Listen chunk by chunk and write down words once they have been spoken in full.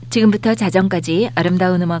지금부터 자정까지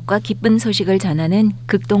아름다운 음악과 기쁜 소식을 전하는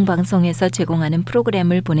극동방송에서 제공하는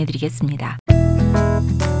프로그램을 보내드리겠습니다.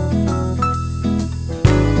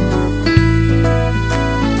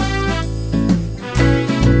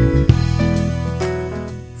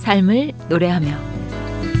 삶을 노래하며.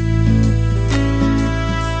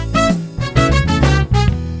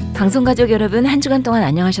 방송가족 여러분, 한 주간 동안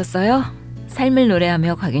안녕하셨어요? 삶을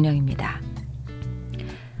노래하며 곽윤영입니다.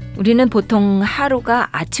 우리는 보통 하루가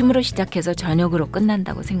아침으로 시작해서 저녁으로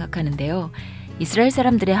끝난다고 생각하는데요. 이스라엘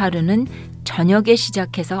사람들의 하루는 저녁에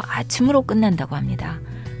시작해서 아침으로 끝난다고 합니다.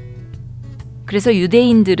 그래서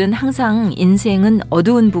유대인들은 항상 인생은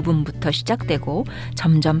어두운 부분부터 시작되고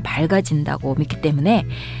점점 밝아진다고 믿기 때문에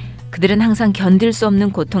그들은 항상 견딜 수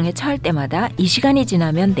없는 고통에 처할 때마다 이 시간이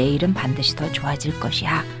지나면 내일은 반드시 더 좋아질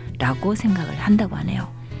것이야 라고 생각을 한다고 하네요.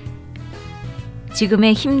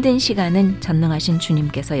 지금의 힘든 시간은 전능하신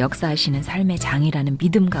주님께서 역사하시는 삶의 장이라는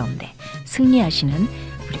믿음 가운데 승리하시는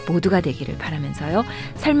우리 모두가 되기를 바라면서요.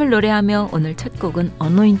 삶을 노래하며 오늘 첫 곡은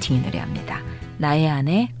어노인팅이 노래합니다. 나의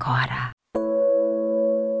안에 거하라.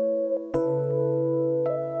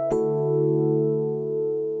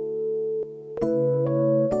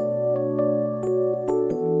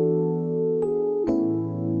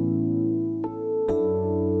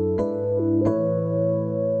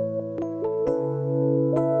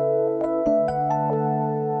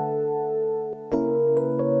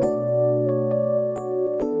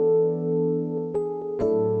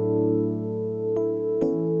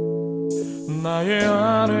 나의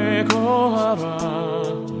안에 거하라.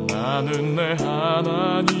 나는 내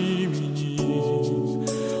하나님이니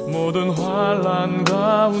모든 환난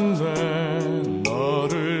가운데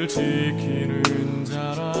너를 지키는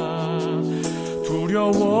자라.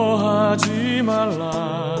 두려워하지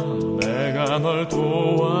말라. 내가 널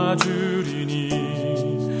도와주리니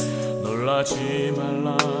놀라지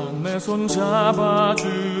말라. 내 손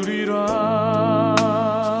잡아주리라.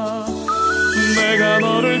 내가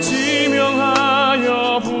너를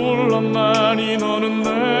지명하여 불렀나니 너는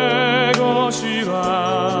내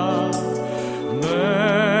것이라.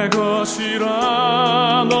 내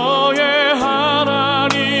것이라. 너의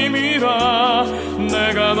하나님이라.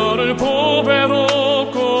 내가 너를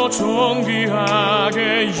보배롭고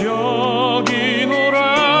존귀하게 여기노라.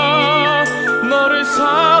 너를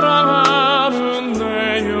사랑하는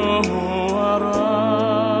내 여호와라.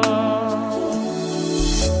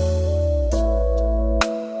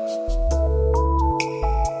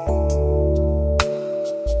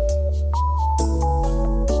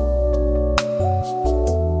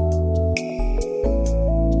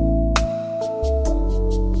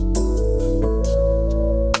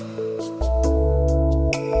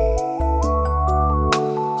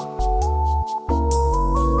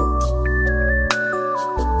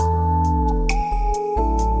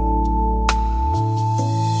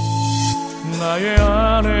 나의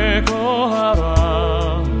안에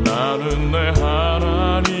거하라. 나는 내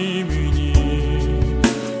하나님이니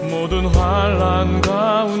모든 환난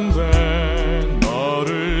가운데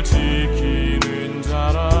너를 지키는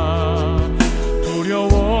자라.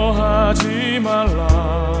 두려워하지 말라.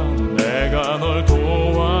 내가 널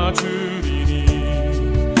도와주리니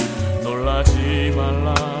놀라지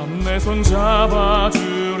말라. 내 손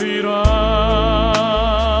잡아주리라.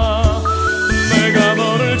 내가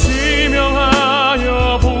너를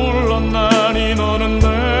지명하여 불렀나니 너는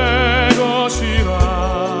내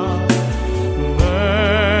것이라.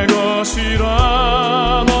 내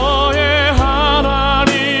것이라. 너의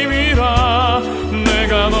하나님이라.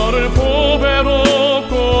 내가 너를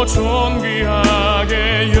보배롭고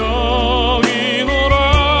존귀하게 여기노라.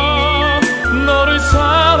 너를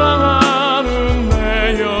사랑하는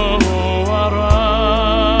내 여호와라.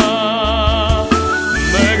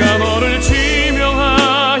 내가 너를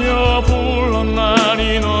지명하여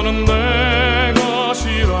불렀나니 너는 내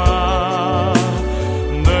것이라.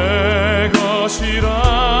 내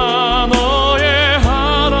것이라. 너의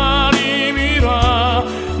하나님이라.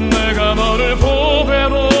 내가 너를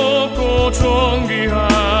보배롭고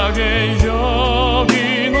존귀하게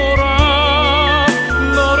여기노라.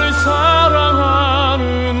 너를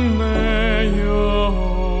사랑하는 내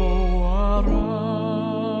여호와라.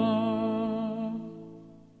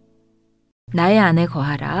 나의 안에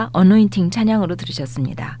거하라. 어노인팅 찬양으로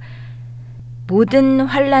들으셨습니다. 모든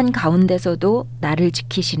환난 가운데서도 나를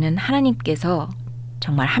지키시는 하나님께서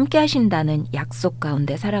정말 함께 하신다는 약속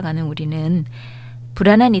가운데 살아가는 우리는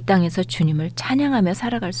불안한 이 땅에서 주님을 찬양하며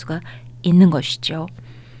살아갈 수가 있는 것이죠.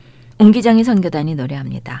 옹기장이 선교단이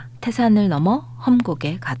노래합니다. 태산을 넘어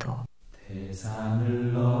험곡에 가도.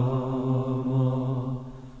 태산을 넘어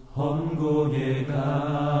험곡에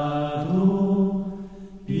가도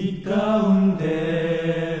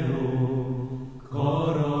가운데로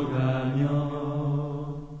걸어가며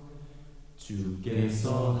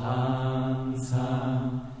주께서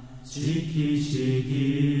항상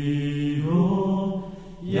지키시기로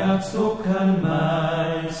약속한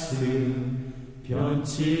말씀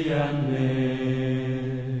변치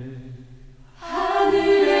않네.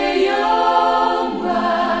 하늘의 영광,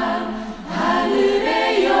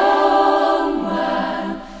 하늘의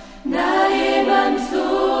영광, 나의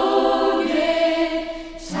맘속에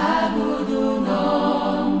차고도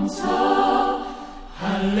넘쳐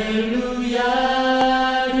할렐루야를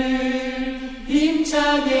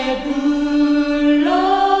힘차게 불러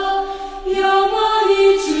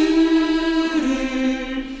영원히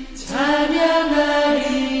주를 찬양하리.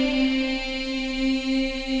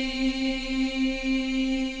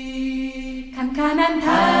 캄캄한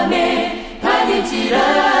밤에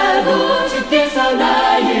받을지라도 주께서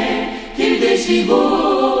나의 길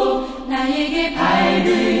되시고 나에게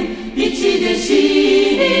밝은 빛이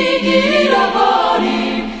되시니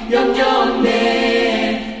잃어버릴 염려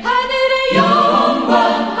없네. 하늘의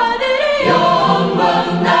영광, 하늘의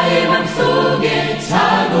영광, 나의 맘속에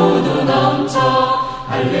차고도 넘쳐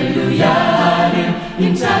할렐루야를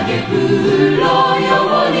힘차게 불러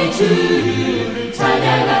영원히 주를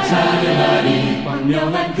찬양하리.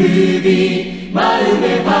 광명한 그 빛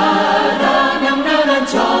마음의 바다 명랑한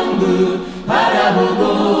천국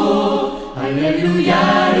바라보고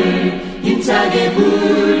할렐루야를 힘차게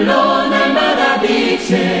불러 날마다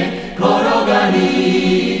빛에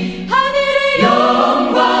걸어가니. 하늘의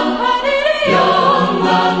영광, 하늘의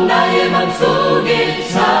영광, 나의 맘속에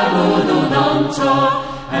차고도 넘쳐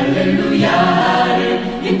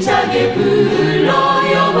할렐루야를 힘차게 불러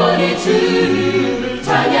영원히 주를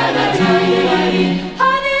찬양하리.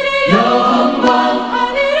 하늘의 영광,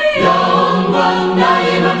 하늘의 영광,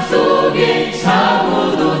 나의 맘속에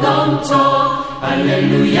차고도 넘쳐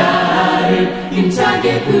할렐루야를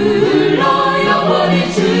힘차게 불러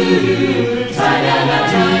영원히 주를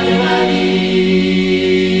찬양하리.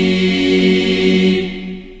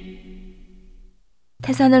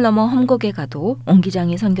 태산을 넘어 험곡에 가도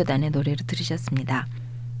옹기장이 선교단의 노래로 들으셨습니다.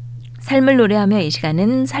 삶을 노래하며 이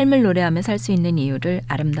시간은 삶을 노래하며 살 수 있는 이유를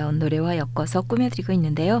아름다운 노래와 엮어서 꾸며드리고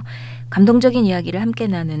있는데요. 감동적인 이야기를 함께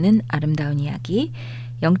나누는 아름다운 이야기,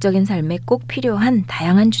 영적인 삶에 꼭 필요한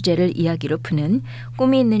다양한 주제를 이야기로 푸는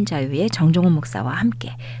꿈이 있는 자유의 정종훈 목사와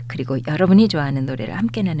함께, 그리고 여러분이 좋아하는 노래를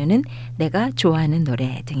함께 나누는 내가 좋아하는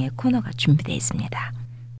노래 등의 코너가 준비되어 있습니다.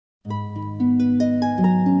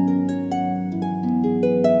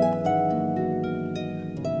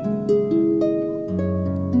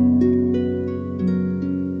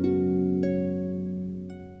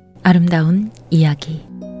 아름다운 이야기.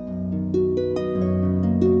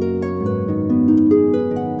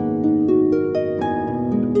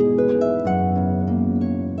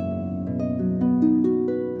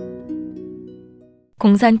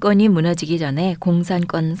 공산권이 무너지기 전에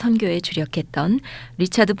공산권 선교에 주력했던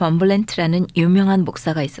리차드 범블렌트라는 유명한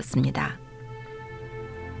목사가 있었습니다.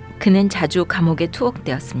 그는 자주 감옥에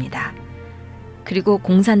투옥되었습니다. 그리고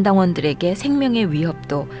공산당원들에게 생명의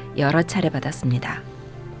위협도 여러 차례 받았습니다.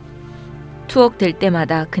 투옥될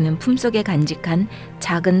때마다 그는 품속에 간직한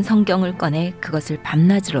작은 성경을 꺼내 그것을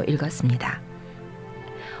밤낮으로 읽었습니다.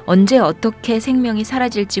 언제 어떻게 생명이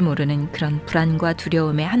사라질지 모르는 그런 불안과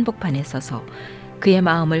두려움의 한복판에 서서 그의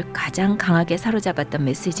마음을 가장 강하게 사로잡았던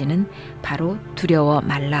메시지는 바로 두려워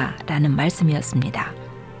말라라는 말씀이었습니다.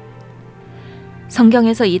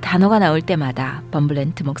 성경에서 이 단어가 나올 때마다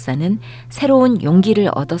범블렌트 목사는 새로운 용기를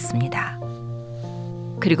얻었습니다.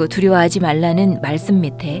 그리고 두려워하지 말라는 말씀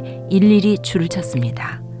밑에 일일이 줄을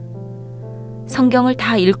쳤습니다. 성경을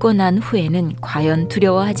다 읽고 난 후에는 과연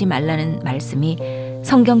두려워하지 말라는 말씀이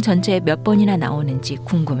성경 전체에 몇 번이나 나오는지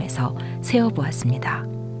궁금해서 세어보았습니다.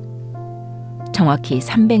 정확히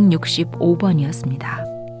 365번이었습니다.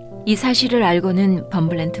 이 사실을 알고는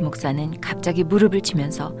범블렌트 목사는 갑자기 무릎을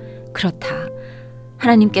치면서 그렇다.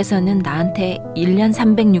 하나님께서는 나한테 1년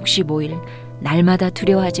 365일 날마다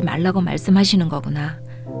두려워하지 말라고 말씀하시는 거구나.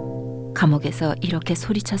 감옥에서 이렇게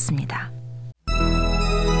소리쳤습니다.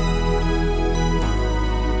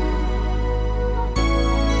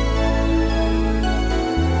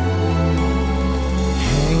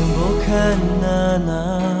 행복한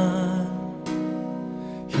나날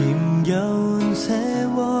힘겨운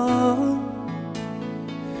세월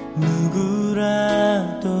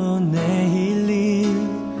누구라도 내일 일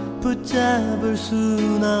붙잡을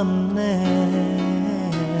순 없네.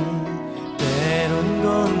 때론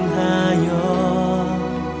권하여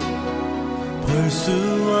볼 수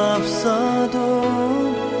없어도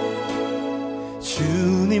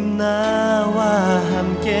주님 나와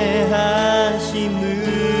함께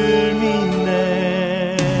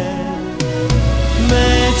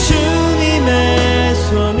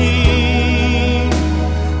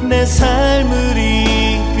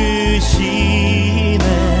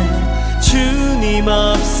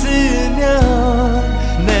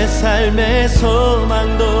삶의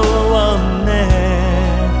소망도 없네.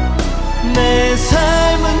 내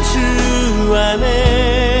삶은 주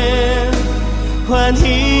안에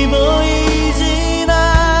환히 보이진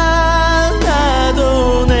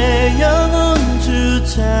않아도 내 영혼 주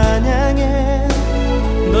찬양해.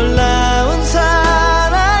 놀라운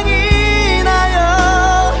사랑이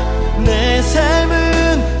나여 내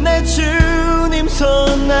삶은 내 주님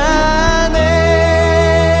손 안에.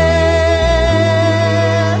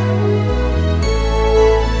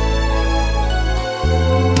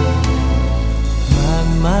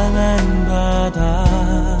 망망한 바다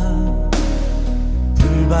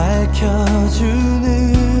불 밝혀주는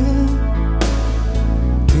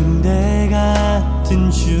등대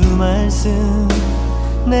같은 주 말씀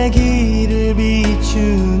내 길을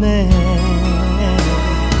비추네.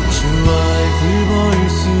 주 얼굴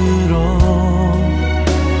볼수록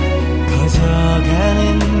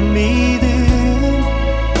커져가는 믿음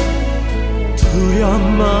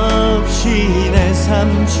두려움 없이 내 삶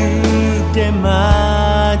주께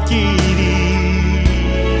맡기리.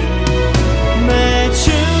 내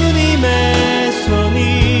주님의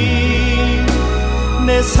손이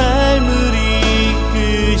내 삶을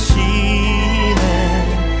이끄시네.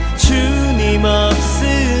 주님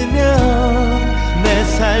없으면 내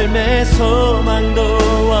삶의 소망도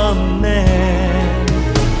없네.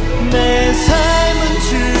 내 삶은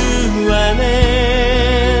주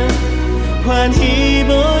안에 환히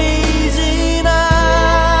보이진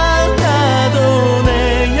않아도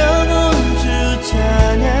내 영혼 주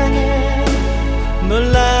찬양해.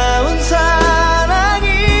 놀라운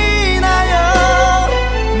사랑이 나여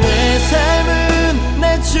내 삶은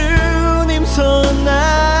내 주님 손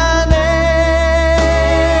안에.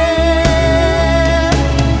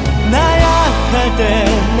 나 약할 때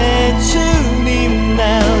내 주님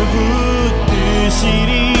날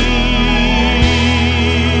붙드시리.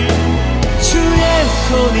 주의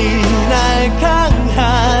손이 날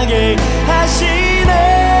강하게 하시네.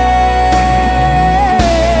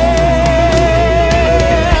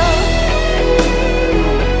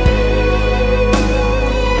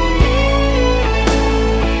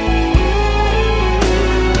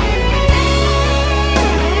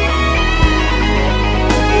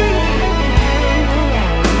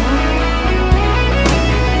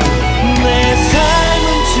 내 삶은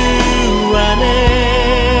주 안에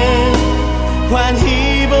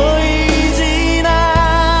환히 보이진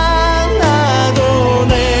않아도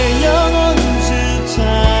내 영혼 주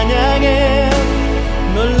찬양해.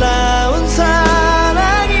 놀라운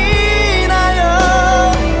사랑이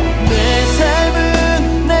나여 내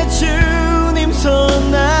삶은 내 주님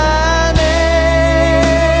손 안에.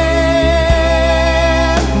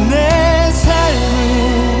 내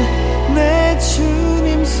삶은 내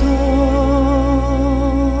주님 손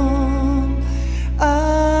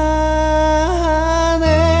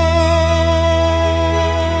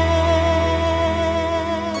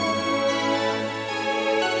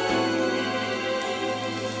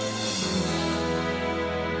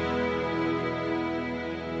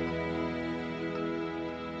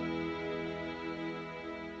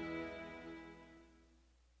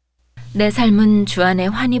내 삶은 주 안에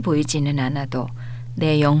환히 보이지는 않아도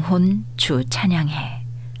내 영혼 주 찬양해.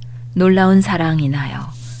 놀라운 사랑이 나요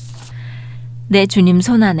내 주님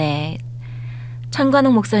손 안에.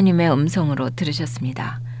 천관욱 목사님의 음성으로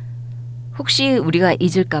들으셨습니다. 혹시 우리가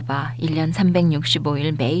잊을까봐 1년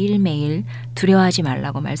 365일 매일매일 두려워하지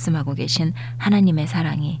말라고 말씀하고 계신 하나님의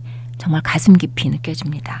사랑이 정말 가슴 깊이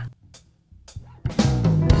느껴집니다.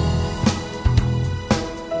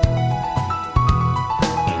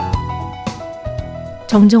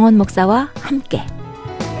 정정원 목사와 함께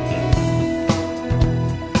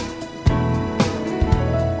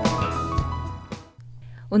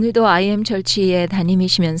오늘도 IM 철치의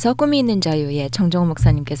담임이시면서 꿈이 있는 자유의 정정원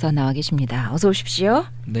목사님께서 나와 계십니다. 어서 오십시오.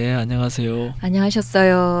 네, 안녕하세요.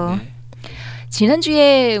 안녕하셨어요. 네.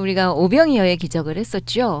 지난주에 우리가 오병이어의 기적을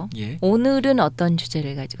했었죠. 예. 오늘은 어떤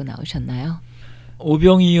주제를 가지고 나오셨나요?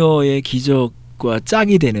 오병이어의 기적과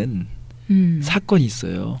짝이 되는 사건이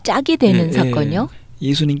있어요. 짝이 되는 사건이요?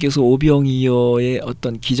 예수님께서 오병이어의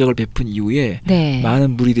어떤 기적을 베푼 이후에 네.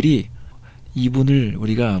 많은 무리들이 이분을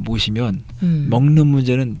우리가 모시면 먹는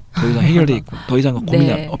문제는 더 이상 해결돼 있고 더 이상 고민이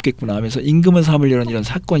네. 없겠구나 하면서 임금을 삼으려는 이런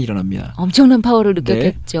사건이 일어납니다. 엄청난 파워를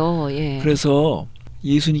느꼈겠죠. 예. 그래서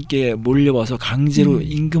예수님께 몰려와서 강제로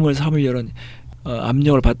임금을 삼으려는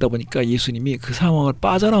압력을 받다 보니까 예수님이 그 상황을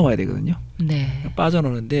빠져나와야 되거든요. 네.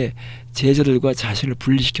 빠져나오는데 제자들과 자신을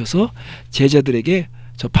분리시켜서 제자들에게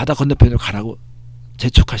저 바다 건너편으로 가라고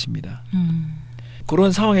재촉하십니다.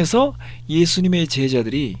 그런 상황에서 예수님의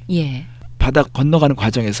제자들이 예. 바다 건너가는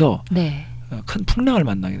과정에서 네. 큰 풍랑을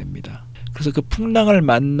만나게 됩니다. 그래서 그 풍랑을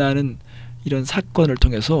만나는 이런 사건을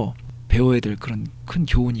통해서 배워야 될 그런 큰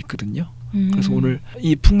교훈이 있거든요. 그래서 오늘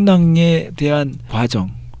이 풍랑에 대한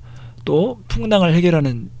과정, 또 풍랑을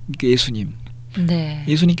해결하는 예수님, 네.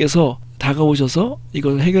 예수님께서 다가오셔서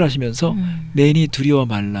이걸 해결하시면서 내니 두려워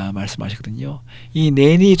말라 말씀하시거든요. 이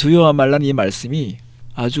내니 두려워 말라는 이 말씀이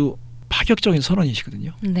아주 파격적인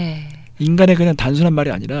선언이시거든요. 네. 인간의 그냥 단순한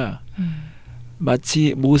말이 아니라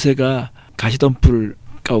마치 모세가 가시덤불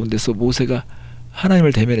가운데서 모세가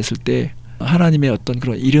하나님을 대면했을 때 하나님의 어떤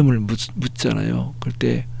그런 이름을 묻잖아요. 그럴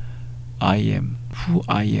때 I am who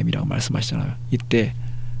I am이라고 말씀하시잖아요. 이때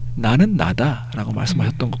나는 나다라고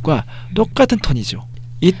말씀하셨던 것과 똑같은 톤이죠.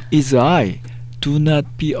 It is I. Do not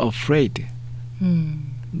be afraid.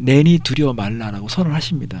 내니 두려워 말라라고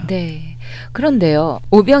선언하십니다. 네. 그런데요.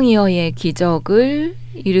 오병이어의 기적을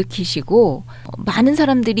일으키시고 많은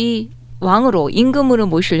사람들이 왕으로 임금으로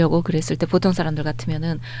모시려고 그랬을 때 보통 사람들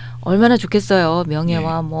같으면은 얼마나 좋겠어요.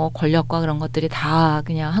 명예와 네. 뭐 권력과 그런 것들이 다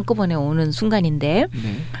그냥 한꺼번에 오는 순간인데.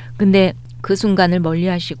 네. 근데 그 순간을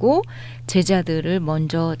멀리하시고 제자들을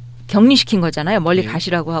먼저 격리시킨 거잖아요. 멀리 네.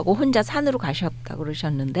 가시라고 하고 혼자 산으로 가셨다고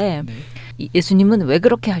그러셨는데 네. 예수님은 왜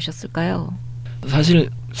그렇게 하셨을까요?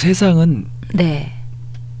 사실 세상은 네.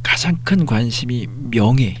 가장 큰 관심이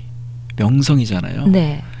명성이잖아요.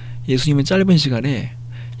 네. 예수님은 짧은 시간에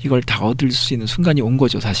이걸 다 얻을 수 있는 순간이 온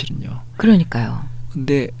거죠, 사실은요. 그러니까요.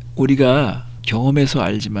 근데 우리가 경험해서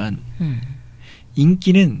알지만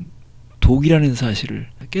인기는 독이라는 사실을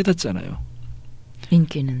깨닫잖아요.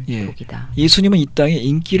 인기는 예. 독이다. 예수님은 이 땅에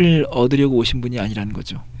인기를 얻으려고 오신 분이 아니라는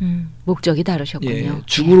거죠. 목적이 다르셨군요. 예,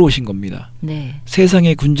 죽으러 오신 겁니다. 네.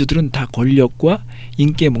 세상의 군주들은 다 권력과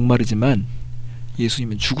인기에 목마르지만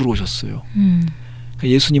예수님은 죽으러 오셨어요. 그러니까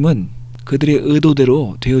예수님은 그들의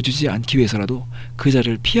의도대로 되어주지 않기 위해서라도 그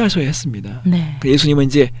자리를 피하셔야 했습니다. 네. 그러니까 예수님은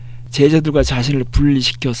이제 제자들과 자신을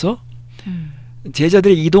분리시켜서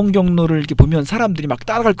제자들의 이동 경로를 이렇게 보면 사람들이 막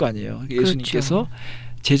따라갈 거 아니에요. 예수님께서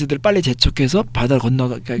제자들 빨리 재촉해서 바다를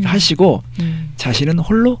건너가게 하시고 자신은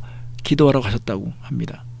홀로 기도하러 가셨다고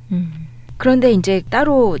합니다. 그런데 이제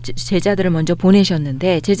따로 제자들을 먼저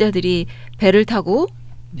보내셨는데 제자들이 배를 타고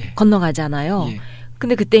예. 건너가잖아요. 예.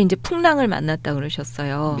 근데 그때 이제 풍랑을 만났다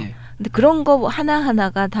그러셨어요. 네. 근데 그런 거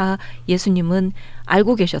하나하나가 다 예수님은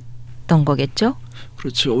알고 계셨던 거겠죠?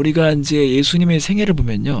 그렇죠. 우리가 이제 예수님의 생애를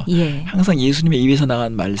보면요. 예. 항상 예수님의 입에서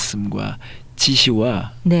나간 말씀과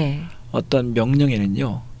지시와 네. 어떤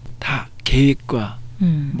명령에는요. 다 계획과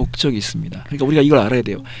목적이 있습니다. 그러니까 우리가 이걸 알아야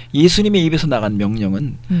돼요. 예수님의 입에서 나간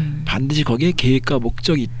명령은 반드시 거기에 계획과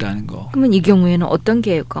목적이 있다는 거. 그러면 이 경우에는 어떤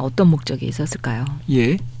계획과 어떤 목적이 있었을까요?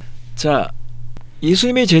 예. 자,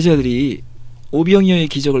 예수님의 제자들이 오병이어의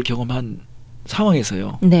기적을 경험한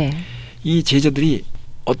상황에서요. 네. 이 제자들이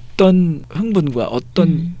어떤 흥분과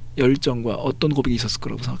어떤 열정과 어떤 고백이 있었을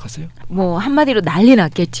거라고 생각하세요? 뭐 한마디로 난리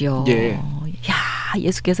났겠지요. 예. 야,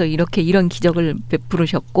 예수께서 이렇게 이런 기적을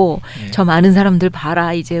베푸르셨고 예. 저 많은 사람들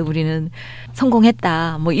봐라. 이제 우리는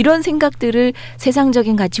성공했다. 뭐 이런 생각들을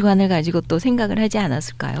세상적인 가치관을 가지고 또 생각을 하지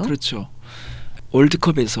않았을까요? 그렇죠.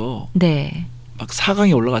 월드컵에서 네. 막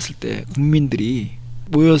 4강에 올라갔을 때 국민들이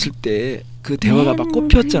모였을 때 그 대화가 막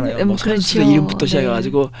꼽혔잖아요. 뭐 선수의 그렇죠. 이름부터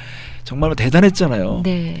시작해가지고 정말 대단했잖아요.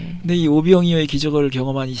 네. 근데 이 오병이어의 기적을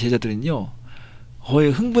경험한 이 제자들은요.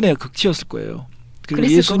 거의 흥분의 극치였을 거예요. 그리고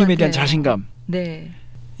그랬을 예수님에 것 대한 같아요. 자신감. 네.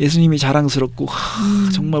 예수님이 자랑스럽고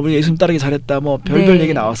정말 우리 예수님 따르기 잘했다. 뭐 별별 네.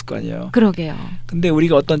 얘기 나왔을 거 아니에요. 그러게요. 근데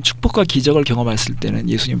우리가 어떤 축복과 기적을 경험했을 때는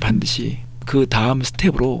예수님 반드시 그 다음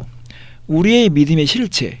스텝으로 우리의 믿음의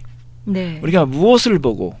실체, 네. 우리가 무엇을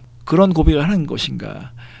보고 그런 고백을 하는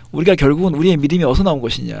것인가, 우리가 결국은 우리의 믿음이 어디서 나온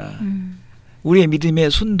것이냐, 우리의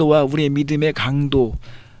믿음의 순도와 우리의 믿음의 강도,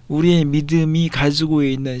 우리의 믿음이 가지고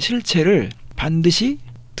있는 실체를 반드시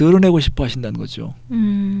드러내고 싶어 하신다는 거죠.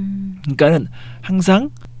 그러니까는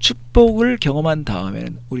항상 축복을 경험한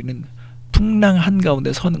다음에는 우리는 풍랑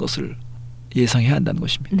한가운데 서는 것을 예상해야 한다는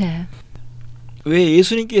것입니다. 네. 왜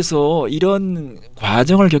예수님께서 이런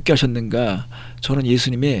과정을 겪게 하셨는가? 저는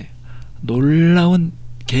예수님의 놀라운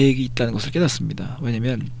계획이 있다는 것을 깨닫습니다.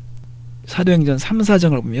 왜냐하면 사도행전 3,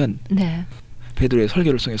 4장을 보면 네. 베드로의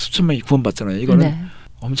설교를 통해 수천 명이 구원받잖아요. 이거는 네.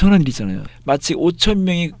 엄청난 일이잖아요. 마치 5천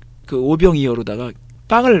명이 그 오병이어로다가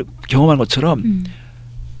빵을 경험한 것처럼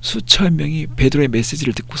수천 명이 베드로의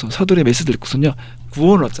메시지를 듣고서 사도의 메시지를 듣고서는요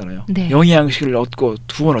구원을 얻잖아요. 네. 영의 양식을 얻고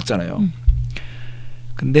구원 얻잖아요.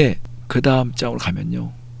 근데 그 다음 장으로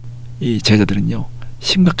가면요 이 제자들은요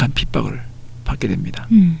심각한 핍박을 받게 됩니다.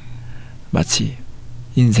 마치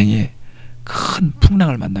인생에 큰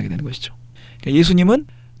풍랑을 만나게 되는 것이죠. 그러니까 예수님은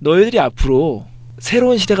너희들이 앞으로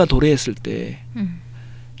새로운 시대가 도래했을 때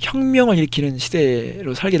혁명을 일으키는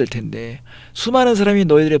시대로 살게 될 텐데 수많은 사람이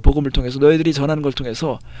너희들의 복음을 통해서 너희들이 전하는 걸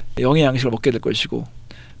통해서 영의 양식을 먹게 될 것이고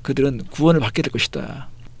그들은 구원을 받게 될 것이다.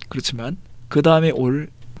 그렇지만 그 다음에 올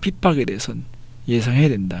핍박에 대해서는 예상해야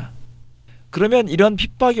된다. 그러면 이런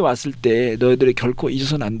핍박이 왔을 때 너희들이 결코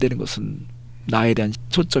잊어서는 안 되는 것은 나에 대한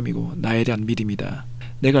초점이고 나에 대한 믿음이다.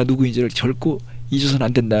 내가 누구인지를 결코 잊어서는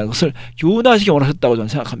안 된다는 것을 교훈하시기 원하셨다고 저는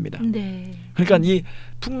생각합니다. 네. 그러니까 이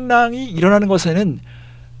풍랑이 일어나는 것에는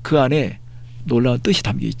그 안에 놀라운 뜻이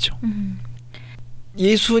담겨 있죠.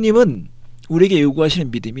 예수님은 우리에게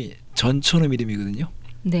요구하시는 믿음이 전천후 믿음이거든요.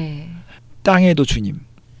 네. 땅에도 주님,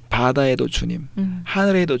 바다에도 주님,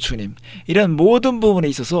 하늘에도 주님, 이런 모든 부분에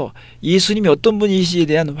있어서 예수님이 어떤 분이시에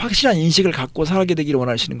대한 확실한 인식을 갖고 살게 되기를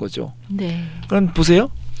원하시는 거죠. 네. 그럼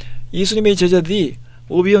보세요. 예수님의 제자들이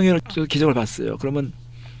오병이어의 기적을 봤어요. 그러면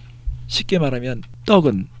쉽게 말하면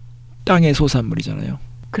떡은 땅의 소산물이잖아요.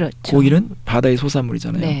 그렇죠. 고기는 바다의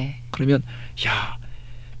소산물이잖아요. 네. 그러면 야,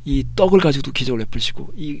 이 떡을 가지고도 기적을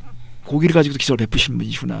베푸시고 이 고기를 가지고도 기적을 베푸시는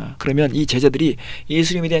분이구나. 그러면 이 제자들이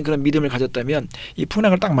예수님에 대한 그런 믿음을 가졌다면 이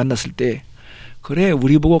풍랑을 딱 만났을 때 그래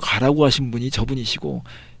우리 보고 가라고 하신 분이 저분이시고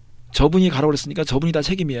저분이 가라고 그랬으니까 저분이 다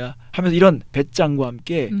책임이야 하면서 이런 배짱과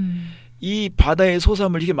함께 이 바다의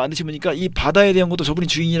소산물 이렇게 만드신 분이니까 이 바다에 대한 것도 저분이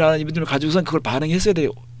주인이라는 믿음을 가지고선 그걸 반응했어야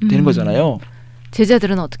되는 거잖아요.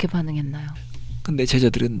 제자들은 어떻게 반응했나요? 근데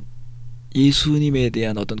제자들은 예수님에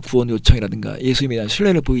대한 어떤 구원 요청이라든가 예수님에 대한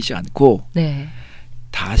신뢰를 보이지 않고 네.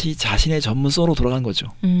 다시 자신의 전문성으로 돌아간 거죠.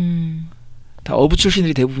 다 어부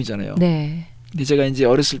출신들이 대부분이잖아요. 네. 근데 제가 이제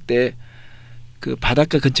어렸을 때 그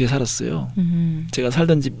바닷가 근처에 살았어요. 제가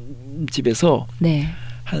살던 집에서 네.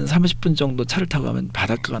 한 30분 정도 차를 타고 가면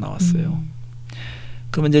바닷가가 나왔어요.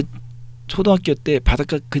 그러면 이제 초등학교 때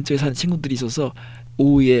바닷가 근처에 사는 친구들이 있어서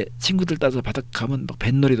오후에 친구들 따라서 바닷가 가면 막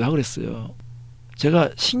뱃놀이도 하고 그랬어요. 제가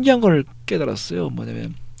신기한 걸 깨달았어요.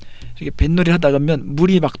 뭐냐면 이렇게 뱃놀이 하다 가면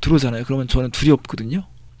물이 막 들어오잖아요. 그러면 저는 두렵거든요.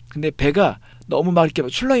 근데 배가 너무 막 이렇게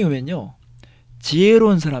출렁이 오면요.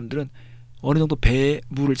 지혜로운 사람들은 어느 정도 배에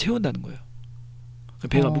물을 채운다는 거예요.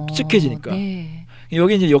 배가 묵직해지니까. 네.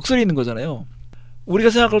 여기 이제 역설이 있는 거잖아요. 우리가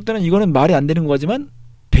생각할 때는 이거는 말이 안 되는 거지만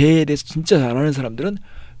배에 대해서 진짜 잘 아는 사람들은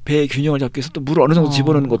배의 균형을 잡기 위해서 또 물을 어느 정도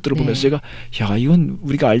집어넣는 것들을 네. 보면서 제가 야 이건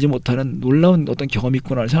우리가 알지 못하는 놀라운 어떤 경험이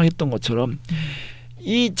있구나 생각했던 것처럼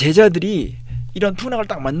이 제자들이 이런 풍랑을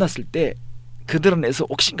딱 만났을 때 그들 안에서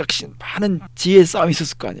옥신각신 많은 지혜의 싸움이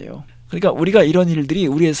있었을 거 아니에요. 그러니까 우리가 이런 일들이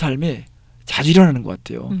우리의 삶에 자주 일어나는 것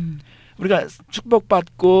같아요. 우리가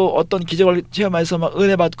축복받고 어떤 기적을 체험해서 막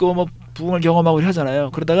은혜 받고 뭐 부흥을 경험하고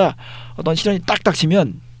하잖아요. 그러다가 어떤 시련이 딱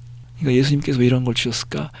닥치면 그러니까 예수님께서 왜 이런 걸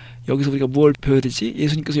주셨을까? 여기서 우리가 무엇을 배워야 되지?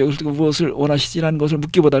 예수님께서 여기서 무엇을 원하시지라는 것을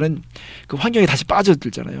묻기보다는 그 환경에 다시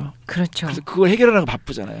빠져들잖아요. 그렇죠. 그래서 그걸 해결하려고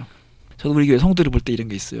바쁘잖아요. 저도 우리 교회 성도를 볼 때 이런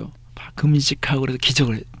게 있어요. 막 금식하고 그래서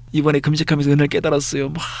기적을 해. 이번에 금식하면서 은혜를 깨달았어요.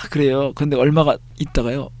 막 그래요. 근데 얼마가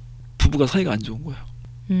있다가요. 부부가 사이가 안 좋은 거예요.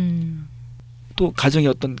 또 가정에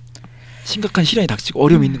어떤 심각한 시련이 닥치고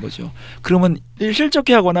어려움이 있는 거죠. 그러면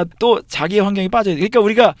실족해하거나 또 자기의 환경이 빠져야 돼. 그러니까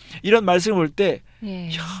우리가 이런 말씀을 볼 때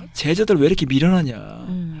예. 야, 제자들 왜 이렇게 미련하냐.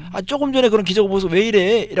 아 조금 전에 그런 기적을 보고서 왜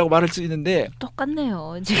이래? 라고 말할 수 있는데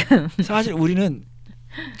똑같네요. 지금. 사실 우리는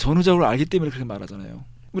전후적으로 알기 때문에 그렇게 말하잖아요.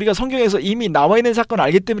 우리가 성경에서 이미 나와 있는 사건을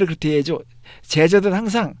알기 때문에 그렇게 해야죠. 제자들은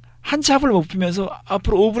항상 한 치 앞을 못 피면서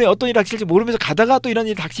앞으로 5분에 어떤 일이 닥칠지 모르면서 가다가 또 이런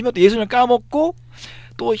일이 닥치면 또 예수님을 까먹고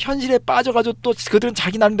또 현실에 빠져가지고 또 그들은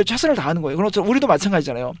자기 나름대로 최선을 다하는 거예요. 그런 것처럼 우리도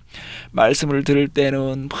마찬가지잖아요. 말씀을 들을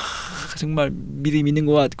때는 막 정말 믿음이 있는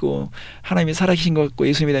것 같고 하나님이 살아계신 것 같고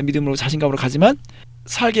예수님에 대한 믿음으로 자신감으로 가지만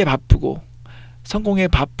살기에 바쁘고 성공에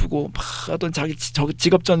바쁘고 막 어떤 자기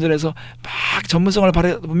직업 전전에서 막 전문성을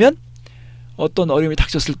바라보면 어떤 어려움이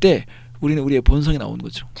닥쳤을 때 우리는 우리의 본성이 나오는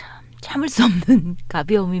거죠. 참을 수 없는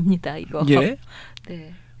가벼움입니다. 이거. 예.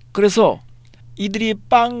 네. 그래서 이들이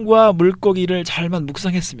빵과 물고기를 잘만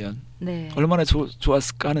묵상했으면 네. 얼마나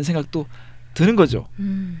좋았을까 하는 생각도 드는 거죠.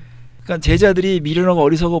 그러니까 제자들이 미련하고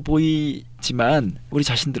어리석어 보이지만 우리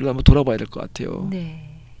자신들을 한번 돌아봐야 될 것 같아요. 네.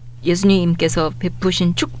 예수님께서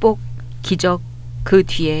베푸신 축복, 기적 그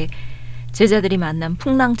뒤에 제자들이 만난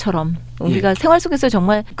풍랑처럼 우리가 생활 속에서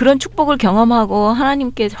정말 그런 축복을 경험하고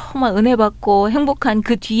하나님께 정말 은혜 받고 행복한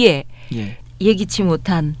그 뒤에 예기치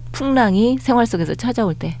못한 풍랑이 생활 속에서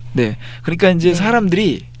찾아올 때. 네. 그러니까 이제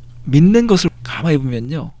사람들이 믿는 것을 가만히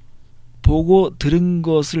보면요. 보고 들은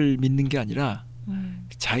것을 믿는 게 아니라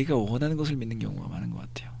자기가 원하는 것을 믿는 경우가 많은 것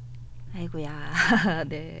같아요. 아이고야.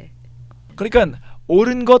 네. 그러니까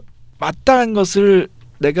옳은 것, 마땅한 것을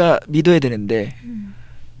내가 믿어야 되는데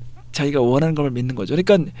자기가 원하는 걸 믿는 거죠.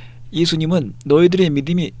 그러니까 예수님은 너희들의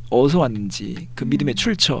믿음이 어디서 왔는지 그 믿음의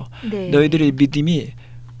출처, 네. 너희들의 믿음이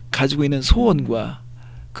가지고 있는 소원과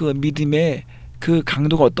그 믿음의 그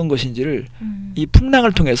강도가 어떤 것인지를 이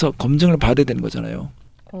풍랑을 통해서 검증을 받아야 되는 거잖아요.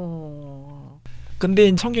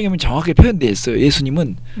 근데 성경에 보면 정확하게 표현되어 있어요.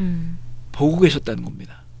 예수님은 보고 계셨다는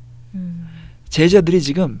겁니다. 제자들이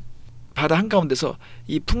지금 바다 한가운데서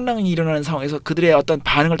이 풍랑이 일어나는 상황에서 그들의 어떤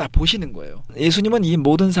반응을 다 보시는 거예요. 예수님은 이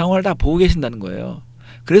모든 상황을 다 보고 계신다는 거예요.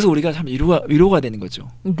 그래서 우리가 참 위로가 되는 거죠.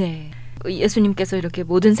 네. 예수님께서 이렇게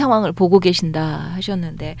모든 상황을 보고 계신다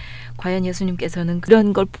하셨는데 과연 예수님께서는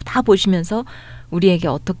그런 걸 다 보시면서 우리에게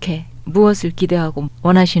어떻게 무엇을 기대하고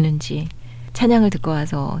원하시는지 찬양을 듣고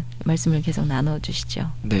와서 말씀을 계속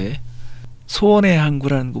나눠주시죠. 네. 소원의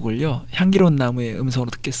항구라는 곡을요. 향기로운 나무의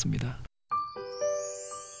음성으로 듣겠습니다.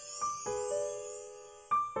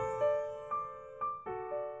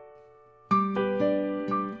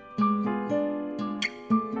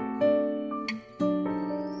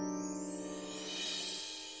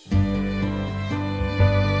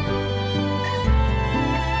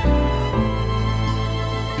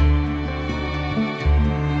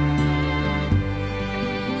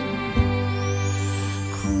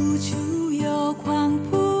 구주여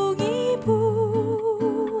광풍이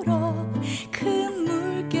불어 큰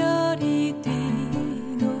물결이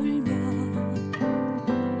뛰놀며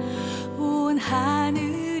온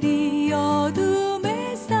하늘이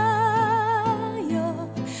어둠에 쌓여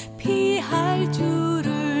피할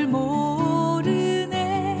줄을 모르네.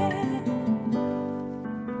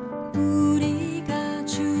 우리가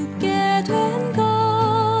죽게 된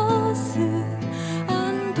것을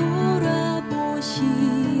안 돌아보십니까?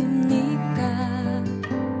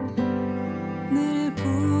 늘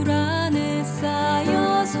불안에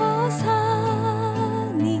쌓여서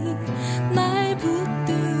사니 날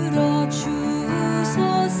붙들어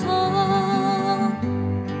주소서.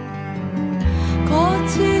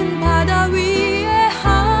 거친 바다 위에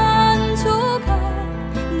한 조각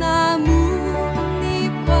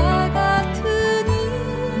나뭇잎과 같으니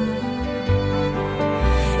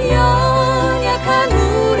연약한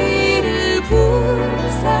우리를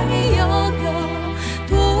불쌍히 여겨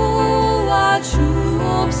도와주옵소서.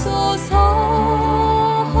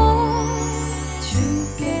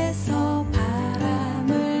 주께서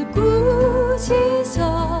바람을 꾸짖어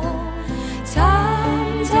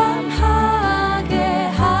잠잠하게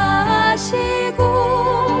하시고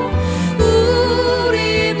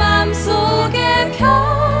우리 맘속에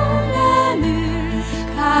평안을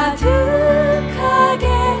가득하게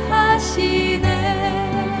하시네.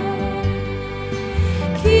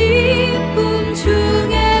 기쁨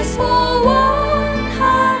중에 소원하는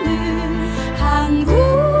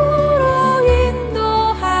항구로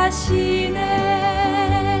인도하시네.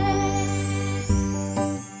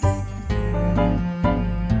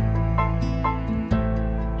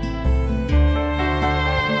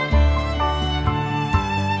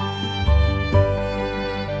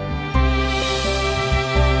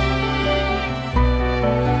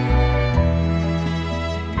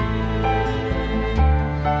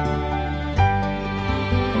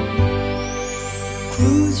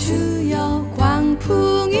 구주여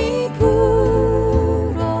광풍이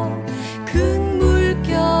불어 큰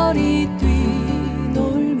물결이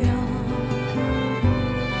뛰놀며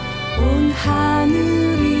온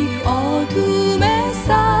하늘이 어둠에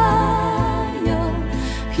쌓여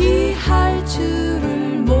피할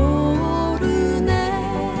줄을 모르네.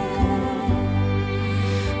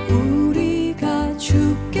 우리가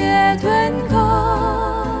죽게 된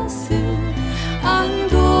것을 안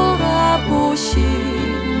돌아보시니까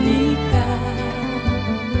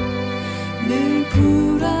늘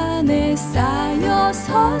불안에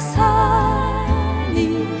쌓여서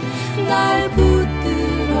사니 날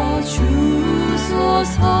붙들어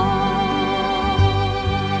주소서.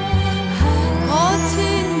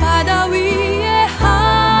 거친 바다 위에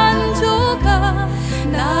한 조각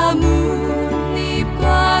나뭇잎과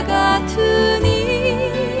같으니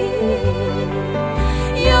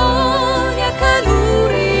연약한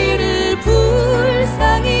우리를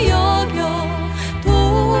불쌍히 여겨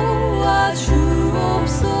도와주옵소서.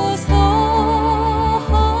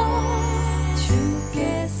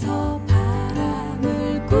 주께서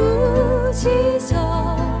바람을 꾸짖어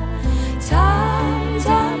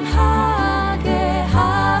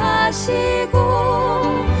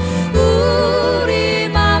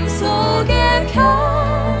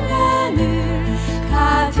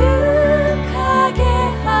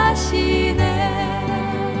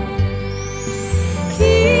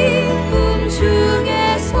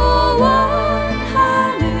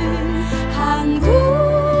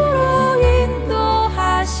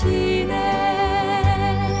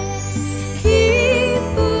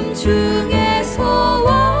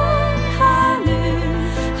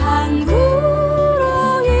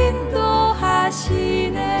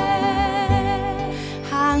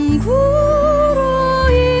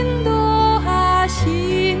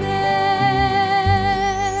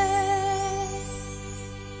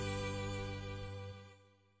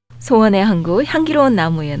소원의 항구 향기로운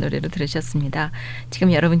나무의 노래로 들으셨습니다.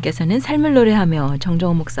 지금 여러분께서는 삶을 노래하며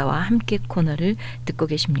정정호 목사와 함께 코너를 듣고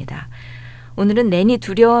계십니다. 오늘은 내니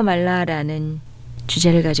두려워 말라라는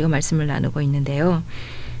주제를 가지고 말씀을 나누고 있는데요.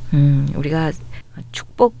 우리가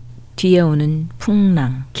축복 뒤에 오는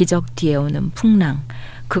풍랑, 기적 뒤에 오는 풍랑,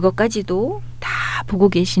 그것까지도 다 보고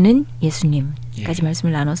계시는 예수님까지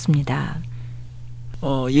말씀을 나눴습니다.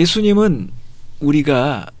 예수님은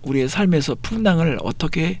우리가 우리의 삶에서 풍랑을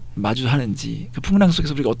어떻게 마주하는지, 그 풍랑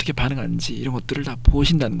속에서 우리가 어떻게 반응하는지 이런 것들을 다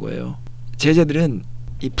보신다는 거예요. 제자들은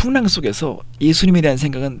이 풍랑 속에서 예수님에 대한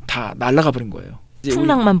생각은 다 날아가 버린 거예요.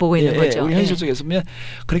 풍랑만 보고 있는 거죠. 우리 현실 속에서 보면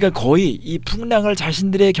그러니까 거의 이 풍랑을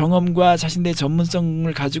자신들의 경험과 자신들의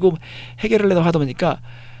전문성을 가지고 해결을 하려고 하다 보니까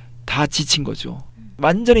다 지친 거죠.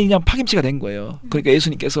 완전히 그냥 파김치가 된 거예요. 그러니까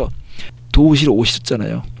예수님께서 도우시러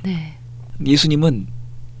오셨잖아요. 네. 예수님은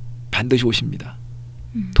반드시 오십니다.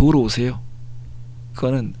 도우러 오세요.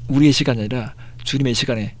 그거는 우리의 시간이 아니라 주님의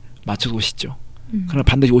시간에 맞춰서 오시죠. 그러나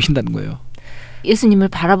반드시 오신다는 거예요. 예수님을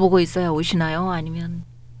바라보고 있어야 오시나요? 아니면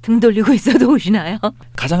등 돌리고 있어도 오시나요?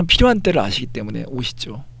 가장 필요한 때를 아시기 때문에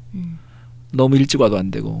오시죠. 너무 일찍 와도 안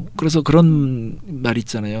되고. 그래서 그런 말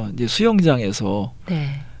있잖아요. 이제 수영장에서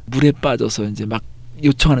네. 물에 빠져서 이제 막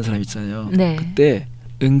요청하는 사람 있잖아요. 네. 그때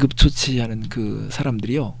응급처치하는 그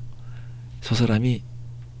사람들이요. 저 사람이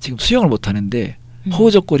지금 수영을 못 하는데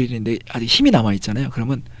허우적거리는데 아직 힘이 남아 있잖아요.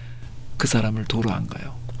 그러면 그 사람을 도우러 안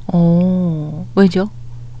가요. 왜죠?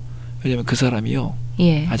 왜냐면 그 사람이요.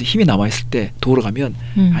 예. 아직 힘이 남아 있을 때 도우러 가면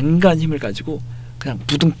안간 힘을 가지고 그냥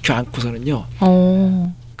부둥켜 안고서는요.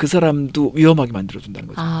 그 사람도 위험하게 만들어준다는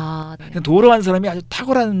거죠. 네. 도우러 간 사람이 아주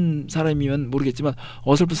탁월한 사람이면 모르겠지만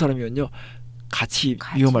어설픈 사람이면요. 같이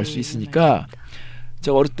위험할 수 있으니까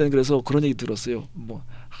제가 어릴 때는 그래서 그런 얘기 들었어요. 뭐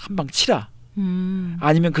한 방 치라.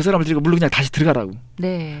 아니면 그 사람을 데리고 물로 그냥 다시 들어가라고.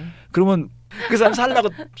 네. 그러면 그 사람 살라고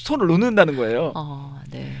손을 놓는다는 거예요.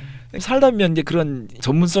 네. 살다 보면 이제 그런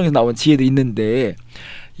전문성에서 나온 지혜도 있는데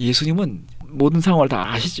예수님은 모든 상황을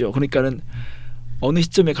다 아시죠. 그러니까는 어느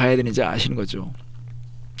시점에 가야 되는지 아시는 거죠.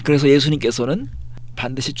 그래서 예수님께서는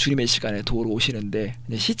반드시 주님의 시간에 도우러 오시는데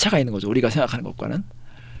이제 시차가 있는 거죠. 우리가 생각하는 것과는.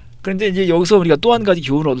 그런데 이제 여기서 우리가 또 한 가지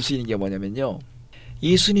교훈을 얻을 수 있는 게 뭐냐면요.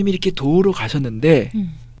 예수님이 이렇게 도우러 가셨는데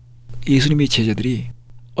예수님의 제자들이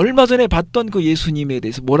얼마 전에 봤던 그 예수님에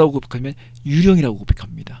대해서 뭐라고 고백하면 유령이라고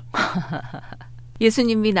고백합니다.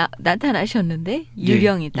 예수님이 나타나셨는데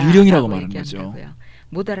유령이다. 네, 유령이라고 말하는 거죠.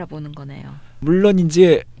 못 알아보는 거네요. 물론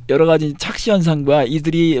이제 여러 가지 착시 현상과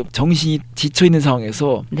이들이 정신이 지쳐 있는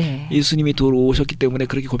상황에서 네. 예수님이 도우러 오셨기 때문에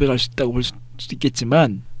그렇게 고백할 수 있다고 볼 수도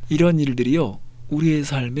있겠지만 이런 일들이요 우리의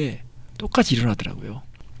삶에 똑같이 일어나더라고요.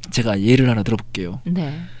 제가 예를 하나 들어볼게요.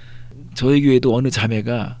 네. 저희 교회도 어느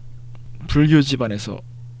자매가 불교 집안에서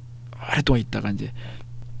오랫동안 있다가 이제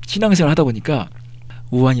신앙생활 하다 보니까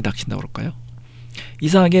우환이 닥친다고 그럴까요?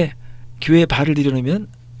 이상하게 교회에 발을 들여놓으면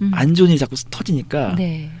안 좋은 일이 자꾸 터지니까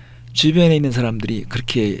네. 주변에 있는 사람들이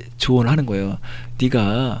그렇게 조언을 하는 거예요.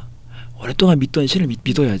 네가 오랫동안 믿던 신을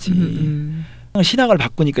믿어야지. 신앙을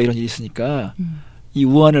바꾸니까 이런 일이 있으니까 이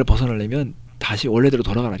우환을 벗어나려면 다시 원래대로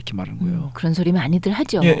돌아가라 이렇게 말하는 거예요. 그런 소리 많이들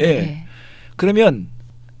하죠. 예. 네. 그러면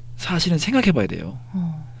사실은 생각해 봐야 돼요.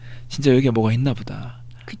 진짜 여기에 뭐가 있나 보다.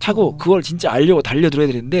 그쵸. 하고 그걸 진짜 알려고 달려들어야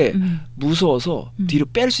되는데 무서워서 뒤로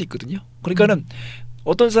뺄 수 있거든요. 그러니까는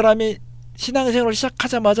어떤 사람이 신앙생활을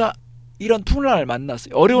시작하자마자 이런 풍랑을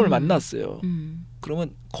만났어요. 어려움을 만났어요.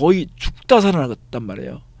 그러면 거의 죽다 살아나갔단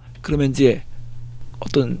말이에요. 그러면 이제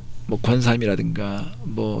어떤 뭐 권사님이라든가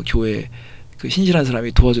뭐 교회 그 신실한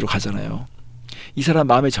사람이 도와주러 가잖아요. 이 사람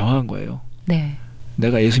마음에 정한 거예요. 네.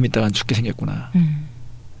 내가 예수 믿다간 죽게 생겼구나.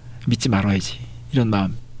 믿지 말아야지. 이런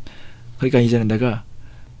마음. 그러니까 이제는 내가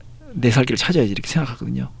내 살 길을 찾아야지 이렇게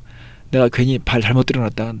생각하거든요. 내가 괜히 발 잘못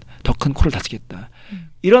들여놨다간 더 큰 코를 다치겠다.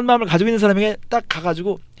 이런 마음을 가지고 있는 사람에게 딱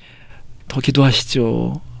가가지고 더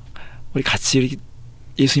기도하시죠. 우리 같이 이렇게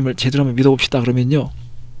예수님을 제대로 한번 믿어봅시다. 그러면요.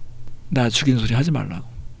 나 죽이는 소리 하지 말라고.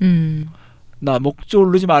 나 목조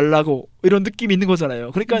오르지 말라고 이런 느낌이 있는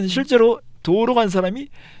거잖아요. 그러니까 실제로 도우러 간 사람이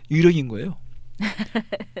유령인 거예요.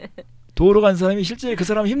 도우러 간 사람이 실제 그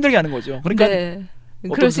사람을 힘들게 하는 거죠. 그러니까 네.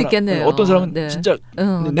 그럴 수 있겠네요. 어떤 사람은 네. 진짜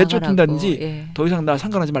내쫓는다든지 예. 더 이상 나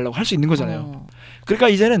상관하지 말라고 할 수 있는 거잖아요. 그러니까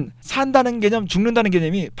이제는 산다는 개념, 죽는다는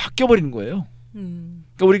개념이 바뀌어버리는 거예요.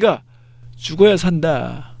 그러니까 우리가 죽어야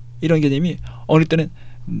산다 이런 개념이 어느 때는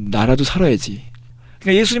나라도 살아야지.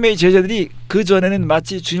 그러니까 예수님의 제자들이 그 전에는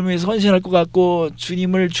마치 주님을 위해서 헌신할 것 같고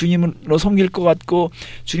주님을 주님으로 섬길 것 같고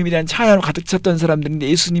주님에 대한 찬양으로 가득 찼던 사람들인데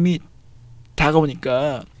예수님이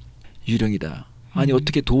다가오니까 유령이다. 아니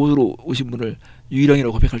어떻게 도우러 오신 분을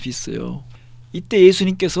유령이라고 고백할 수 있어요. 이때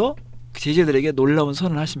예수님께서 제자들에게 놀라운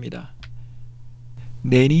선언을 하십니다.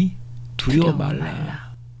 내니 두려워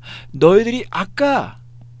말라. 너희들이 아까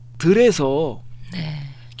들에서 네.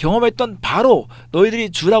 경험했던 바로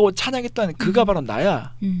너희들이 주라고 찬양했던 그가 바로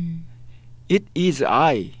나야. It is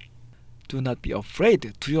I. Do not be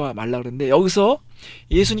afraid. 두려워 말라 그랬는데 여기서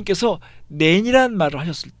예수님께서 nen이란 말을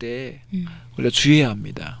하셨을 때 우리가 주의해야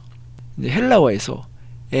합니다. 이제 헬라어에서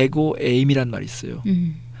에고 에임이란 말이 있어요.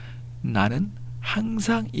 나는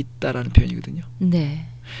항상 있다라는 표현이거든요. 네.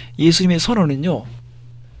 예수님의 선언은요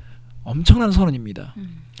엄청난 선언입니다.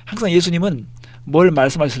 항상 예수님은 뭘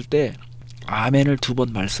말씀하실 때 아멘을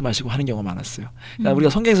 2번 말씀하시고 하는 경우가 많았어요. 그러니까 우리가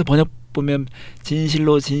성경에서 번역 보면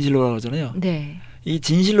진실로 진실로라고 하잖아요. 네. 이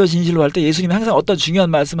진실로 진실로 할 때 예수님이 항상 어떤 중요한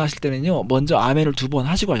말씀하실 때는요 먼저 아멘을 2번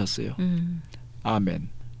하시고 하셨어요. 아멘,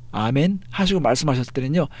 아멘 하시고 말씀하셨을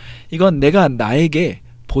때는요 이건 내가 나에게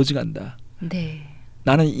보증한다. 네.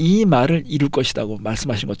 나는 이 말을 이룰 것이라고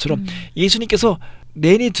말씀하신 것처럼 예수님께서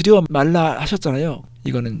내니 두려워 말라 하셨잖아요.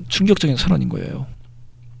 이거는 충격적인 선언인 거예요.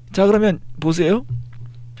 자 그러면 보세요.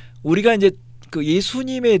 우리가 이제 그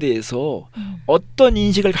예수님에 대해서 어떤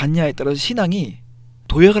인식을 갖냐에 따라서 신앙이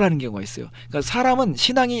도약을 하는 경우가 있어요. 그러니까 사람은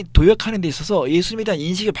신앙이 도약하는 데 있어서 예수님에 대한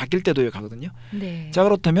인식이 바뀔 때 도약하거든요. 네. 자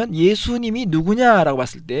그렇다면 예수님이 누구냐라고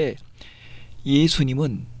봤을 때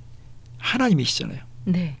예수님은 하나님이시잖아요.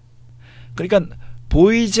 네. 그러니까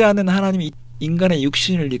보이지 않는 하나님이 인간의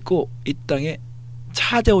육신을 입고 이 땅에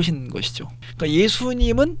찾아오신 것이죠. 그러니까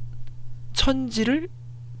예수님은 천지를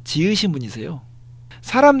지으신 분이세요.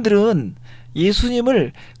 사람들은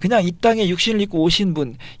예수님을 그냥 이 땅에 육신을 입고 오신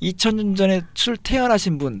분, 2000년 전에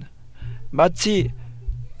태어나신 분, 마치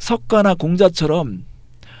석가나 공자처럼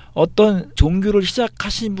어떤 종교를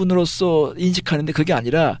시작하신 분으로서 인식하는데 그게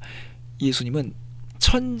아니라 예수님은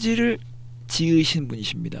천지를 지으신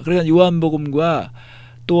분이십니다. 그러니까 요한복음과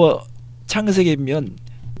또 창세기에 보면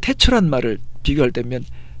태초란 말을 비교할 때면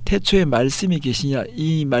태초에 말씀이 계시냐,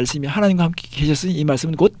 이 말씀이 하나님과 함께 계셨으니 이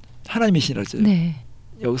말씀은 곧 하나님이시니라 하죠. 네.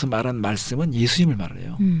 여기서 말한 말씀은 예수님을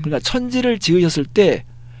말해요. 그러니까 천지를 지으셨을 때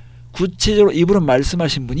구체적으로 입으로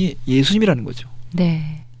말씀하신 분이 예수님이라는 거죠.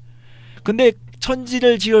 네. 근데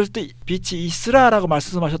천지를 지었을 때 빛이 있으라라고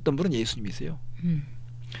말씀하셨던 분은 예수님이세요.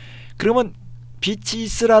 그러면 빛이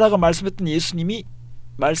있으라라고 말씀했던 예수님이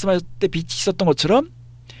말씀하셨을 때 빛이 있었던 것처럼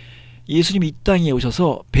예수님이 이 땅에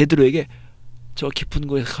오셔서 베드로에게 저 깊은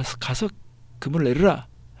곳에 가서 그물 내리라.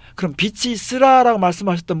 그럼 빛이 있으라라고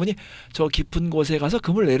말씀하셨던 분이 저 깊은 곳에 가서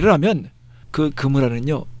그물 내리라면 그 그물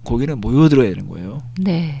안은요 거기는 모여들어야 되는 거예요.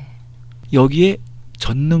 네. 여기에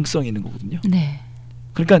전능성이 있는 거거든요. 네.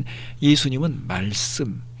 그러니까 예수님은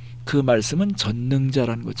말씀, 그 말씀은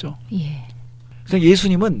전능자라는 거죠. 예. 그러니까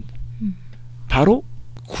예수님은 바로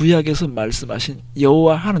구약에서 말씀하신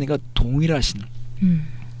여호와 하나님과 동일하신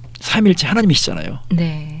삼일체 하나님이시잖아요.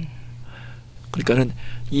 네. 그러니까는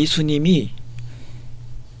예수님이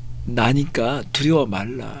나니까 두려워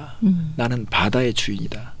말라. 나는 바다의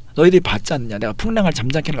주인이다. 너희들이 받지 않느냐? 내가 풍랑을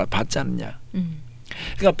잠잠케 하는 걸 받지 않느냐?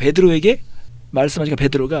 그러니까 베드로에게 말씀하시니까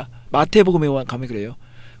베드로가 마태복음에 가면 그래요.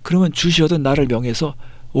 그러면 주시어도 나를 명해서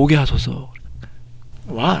오게 하소서.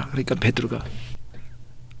 와. 그러니까 베드로가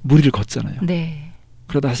무리를 걷잖아요. 네.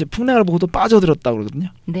 그러다 다시 풍랑을 보고도 빠져들었다고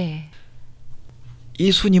그러거든요. 네.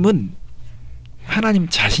 예수님은 하나님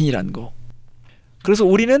자신이라는 거. 그래서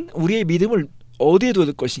우리는 우리의 믿음을 어디에 둬야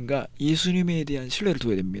될 것인가? 예수님에 대한 신뢰를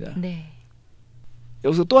둬야 됩니다. 네.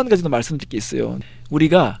 여기서 또 한 가지 더 말씀드릴 게 있어요.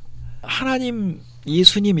 우리가 하나님,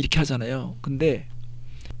 예수님 이렇게 하잖아요. 근데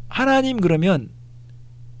하나님 그러면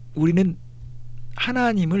우리는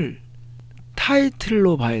하나님을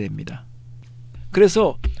타이틀로 봐야 됩니다.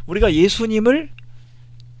 그래서 우리가 예수님을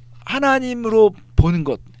하나님으로 보는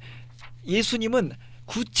것, 예수님은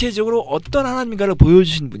구체적으로 어떤 하나님인가를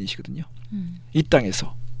보여주신 분이시거든요. 이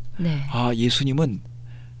땅에서. 네. 아, 예수님은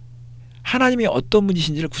하나님이 어떤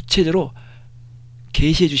분이신지를 구체적으로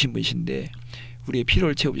계시해 주신 분이신데 우리의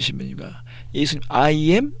필요를 채워주신 분이가 예수님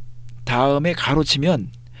I am 다음에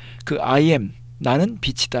가로치면 그 I am 나는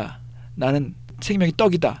빛이다. 나는 생명의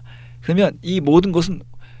떡이다. 그러면 이 모든 것은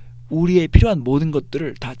우리의 필요한 모든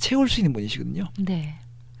것들을 다 채울 수 있는 분이시거든요. 네.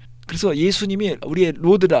 그래서 예수님이 우리의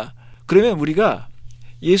로드다. 그러면 우리가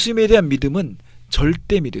예수님에 대한 믿음은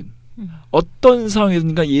절대 믿음. 어떤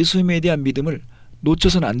상황이든가 예수님에 대한 믿음을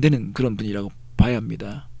놓쳐서는 안 되는 그런 분이라고 봐야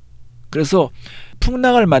합니다. 그래서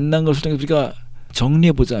풍랑을 만난 것을 통해서 우리가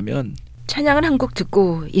정리해보자면 찬양을 한 곡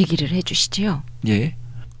듣고 얘기를 해주시죠. 예,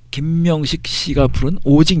 김명식 씨가 부른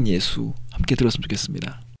오직 예수 함께 들었으면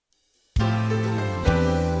좋겠습니다.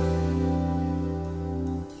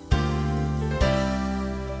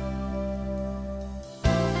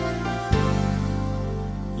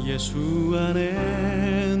 예수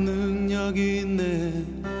안에 능력이 있네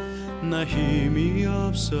나 힘이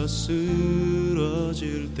없어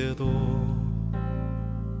쓰러질 때도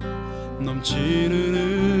넘치는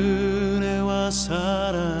은혜와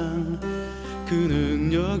사랑 그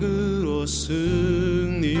능력으로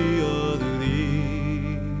승리 얻으리.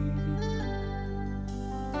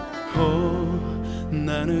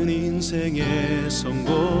 나는 인생의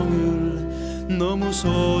성공을 너무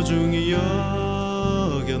소중히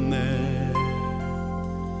여겼네.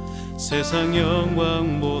 세상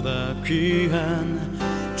영광보다 귀한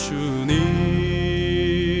주님의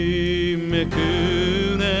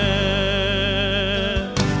은혜.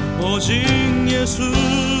 오직 예수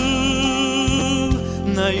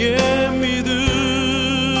나의 믿음,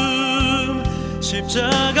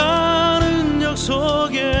 십자가 능력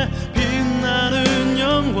속에 빛나는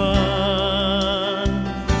영광,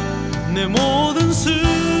 내 모든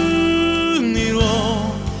승리로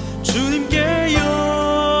주님께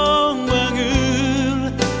영광을.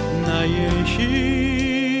 나의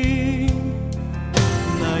힘,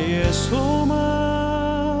 나의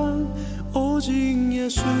소망, 오직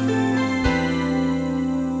예수.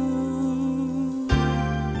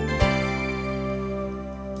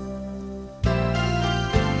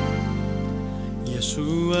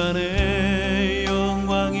 예수 안에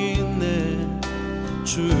영광이 있네.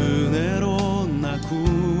 주 은혜로 나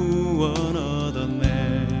구원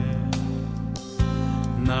얻었네.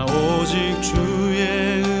 나 오직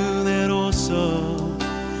주의 은혜로서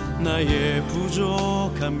나의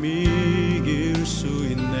부족함 이길 수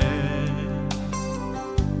있네.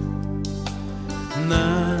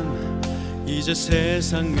 난 이제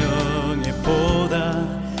세상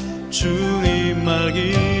명예보다 주님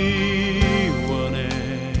알기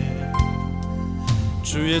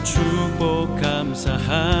주의 축복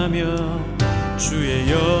감사하며 주의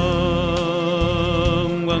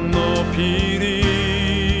영광 높이리.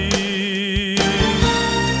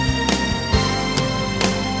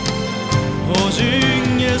 오직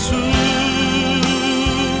예수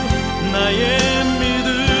나의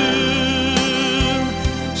믿음,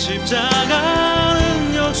 십자가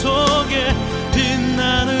능력 속에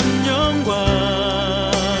빛나는 영광,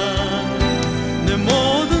 내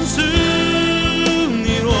모든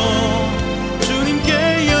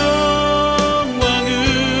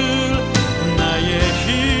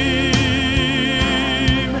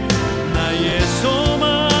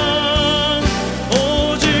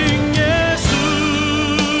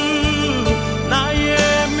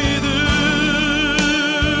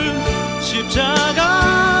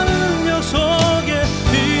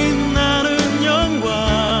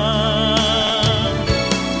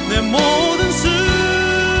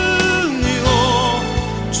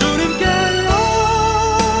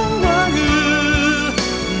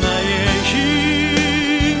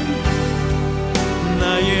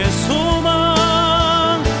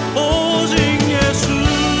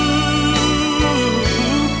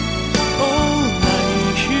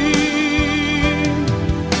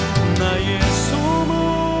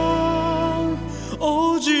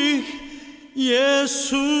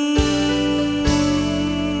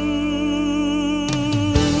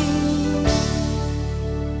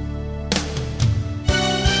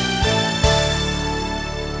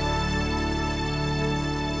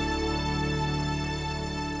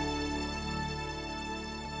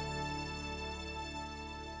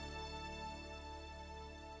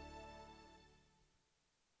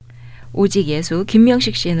오직 예수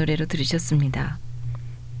김명식 씨의 노래로 들으셨습니다.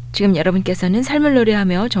 지금 여러분께서는 삶을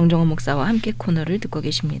노래하며 정정호 목사와 함께 코너를 듣고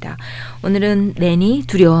계십니다. 오늘은 내니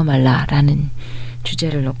두려워 말라라는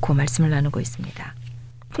주제를 놓고 말씀을 나누고 있습니다.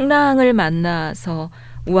 풍랑을 만나서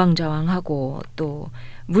우왕좌왕하고 또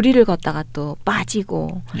무리를 걷다가 또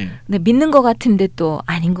빠지고 근데 믿는 것 같은데 또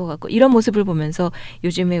아닌 것 같고 이런 모습을 보면서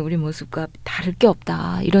요즘에 우리 모습과 다를 게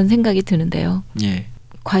없다 이런 생각이 드는데요.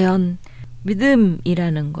 과연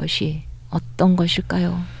믿음이라는 것이 어떤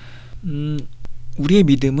것일까요? 우리의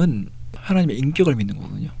믿음은 하나님의 인격을 믿는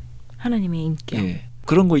거거든요. 하나님의 인격.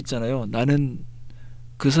 그런 거 있잖아요. 나는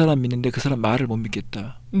그 사람 믿는데 그 사람 말을 못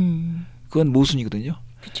믿겠다. 그건 모순이거든요.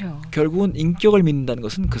 그렇죠. 결국은 인격을 믿는다는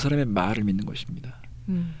것은 그 사람의 말을 믿는 것입니다.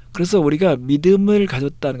 그래서 우리가 믿음을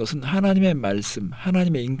가졌다는 것은 하나님의 말씀,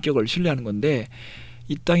 하나님의 인격을 신뢰하는 건데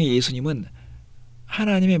이 땅에 예수님은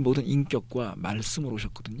하나님의 모든 인격과 말씀으로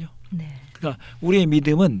오셨거든요. 그러니까 우리의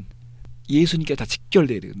믿음은 예수님께 다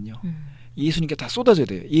직결돼야 되거든요. 예수님께 다 쏟아져야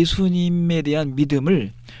돼요. 예수님에 대한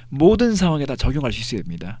믿음을 모든 상황에 다 적용할 수 있어야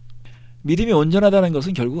됩니다. 믿음이 온전하다는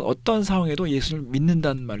것은 결국 어떤 상황에도 예수님을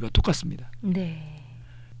믿는다는 말과 똑같습니다.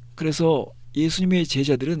 그래서 예수님의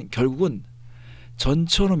제자들은 결국은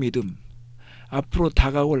전천후 믿음, 앞으로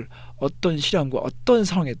다가올 어떤 시련과 어떤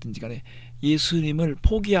상황이든지 간에 예수님을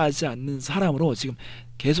포기하지 않는 사람으로 지금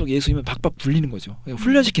계속 예수님을 박박 불리는 거죠.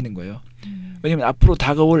 훈련시키는 거예요. 왜냐하면 앞으로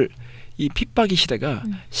다가올 이 핍박의 시대가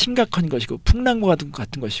심각한 것이고 풍랑과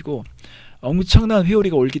같은 것이고 엄청난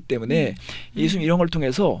회오리가 올기 때문에 예수님 이런 걸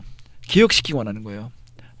통해서 기억시키기 원하는 거예요.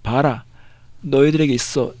 봐라, 너희들에게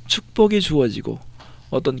있어 축복이 주어지고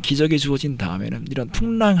어떤 기적이 주어진 다음에는 이런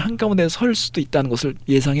풍랑 한가운데 설 수도 있다는 것을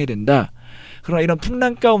예상해야 된다. 그러나 이런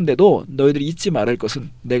풍랑 가운데도 너희들이 잊지 말할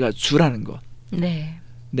것은 내가 주라는 것. 네.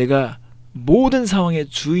 내가 모든 상황의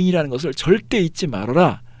주인이라는 것을 절대 잊지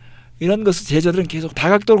말아라. 이런 것을 제자들은 계속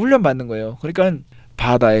다각도로 훈련받는 거예요. 그러니까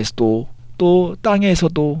바다에서도 또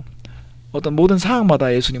땅에서도 어떤 모든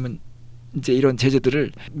상황마다 예수님은 이제 이런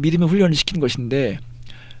제자들을 믿음의 훈련을 시키는 것인데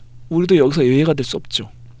우리도 여기서 예외가 될 수 없죠.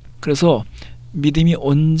 그래서 믿음이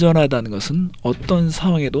온전하다는 것은 어떤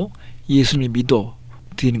상황에도 예수님을 믿어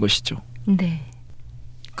드리는 것이죠. 네.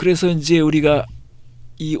 그래서 이제 우리가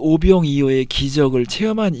이 오병이어의 기적을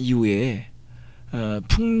체험한 이후에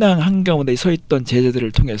풍랑 한가운데 서 있던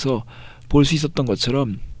제자들을 통해서 볼 수 있었던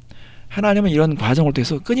것처럼 하나님은 이런 과정을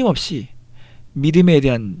통해서 끊임없이 믿음에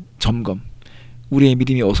대한 점검, 우리의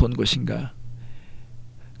믿음이 어디서 온 것인가,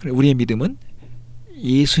 우리의 믿음은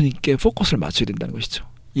예수님께 포커스를 맞춰야 된다는 것이죠.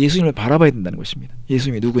 예수님을 바라봐야 된다는 것입니다.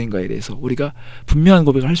 예수님이 누구인가에 대해서 우리가 분명한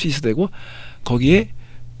고백을 할 수 있어야 되고 거기에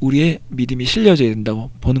우리의 믿음이 실려져야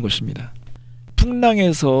된다고 보는 것입니다.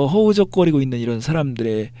 풍랑에서 허우적거리고 있는 이런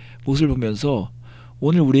사람들의 모습을 보면서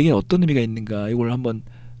오늘 우리에게 어떤 의미가 있는가 이걸 한번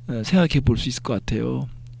생각해 볼 수 있을 것 같아요.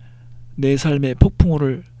 내 삶의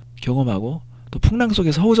폭풍우를 경험하고 또 풍랑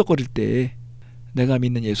속에서 허우적거릴 때 내가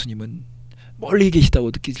믿는 예수님은 멀리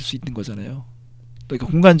계시다고 느낄 수 있는 거잖아요. 또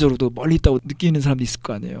공간적으로도 멀리 있다고 느끼는 사람도 있을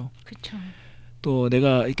거 아니에요. 그렇죠. 또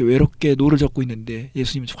내가 이렇게 외롭게 노를 젓고 있는데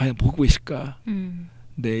예수님은 과연 보고 계실까?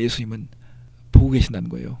 네, 예수님은 보고 계신다는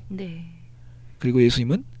거예요. 네. 그리고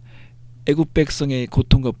예수님은 애굽 백성의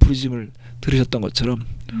고통과 부르심을 들으셨던 것처럼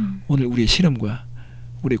오늘 우리의 시름과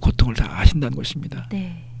우리의 고통을 다 아신다는 것입니다.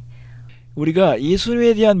 네. 우리가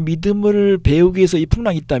예수님에 대한 믿음을 배우기 위해서 이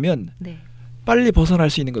풍랑이 있다면 네. 빨리 벗어날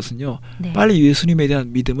수 있는 것은요. 네. 빨리 예수님에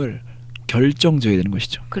대한 믿음을 결정져야 되는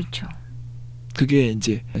것이죠. 그렇죠. 그게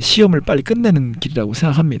이제 시험을 빨리 끝내는 길이라고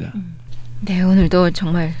생각합니다. 네, 오늘도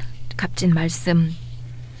정말 값진 말씀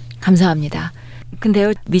감사합니다.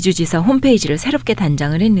 근데요, 미주지사 홈페이지를 새롭게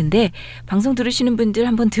단장을 했는데 방송 들으시는 분들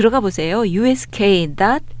한번 들어가 보세요.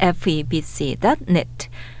 usk.febc.net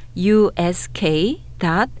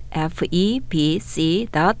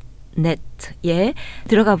usk.febc.net에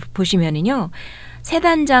들어가 보시면은요. 새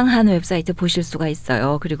단장한 웹사이트 보실 수가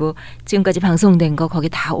있어요. 그리고 지금까지 방송된 거 거기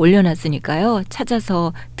다 올려놨으니까요.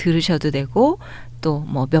 찾아서 들으셔도 되고 또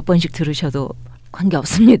뭐 몇 번씩 들으셔도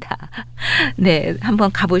관계없습니다. 네,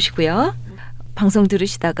 한번 가보시고요. 방송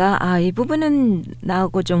들으시다가 이 부분은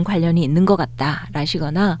나하고 좀 관련이 있는 것 같다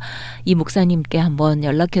라시거나 이 목사님께 한번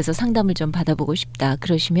연락해서 상담을 좀 받아보고 싶다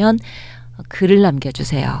그러시면 글을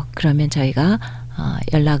남겨주세요. 그러면 저희가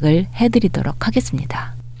연락을 해드리도록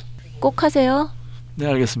하겠습니다. 꼭 하세요. 네,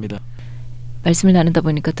 알겠습니다. 말씀을 나누다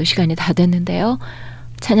보니까 또 시간이 다 됐는데요.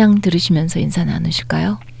 찬양 들으시면서 인사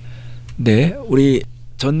나누실까요? 네, 우리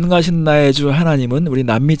전능하신 나의 주 하나님은 우리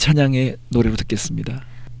남미 찬양의 노래로 듣겠습니다.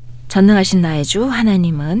 전능하신 나의 주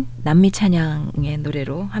하나님은 남미 찬양의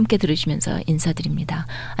노래로 함께 들으시면서 인사드립니다.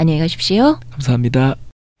 안녕히 가십시오. 감사합니다.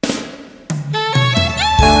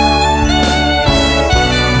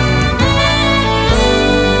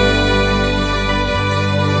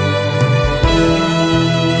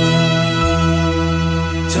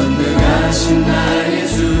 전능하신 나의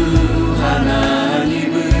주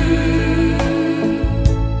하나님은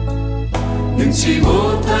능치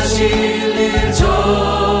못하실 일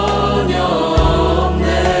전혀 없네.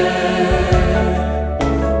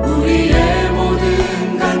 우리의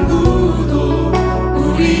모든 간구도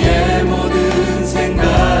우리의 모든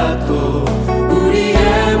생각도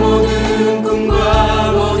우리의 모든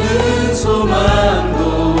꿈과 모든 소망도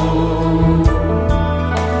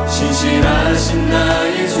신실하신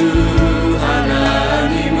나의 주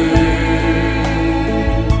하나님은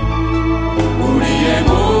우리의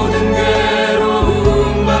모든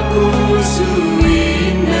괴로움 바꿀 수 있네.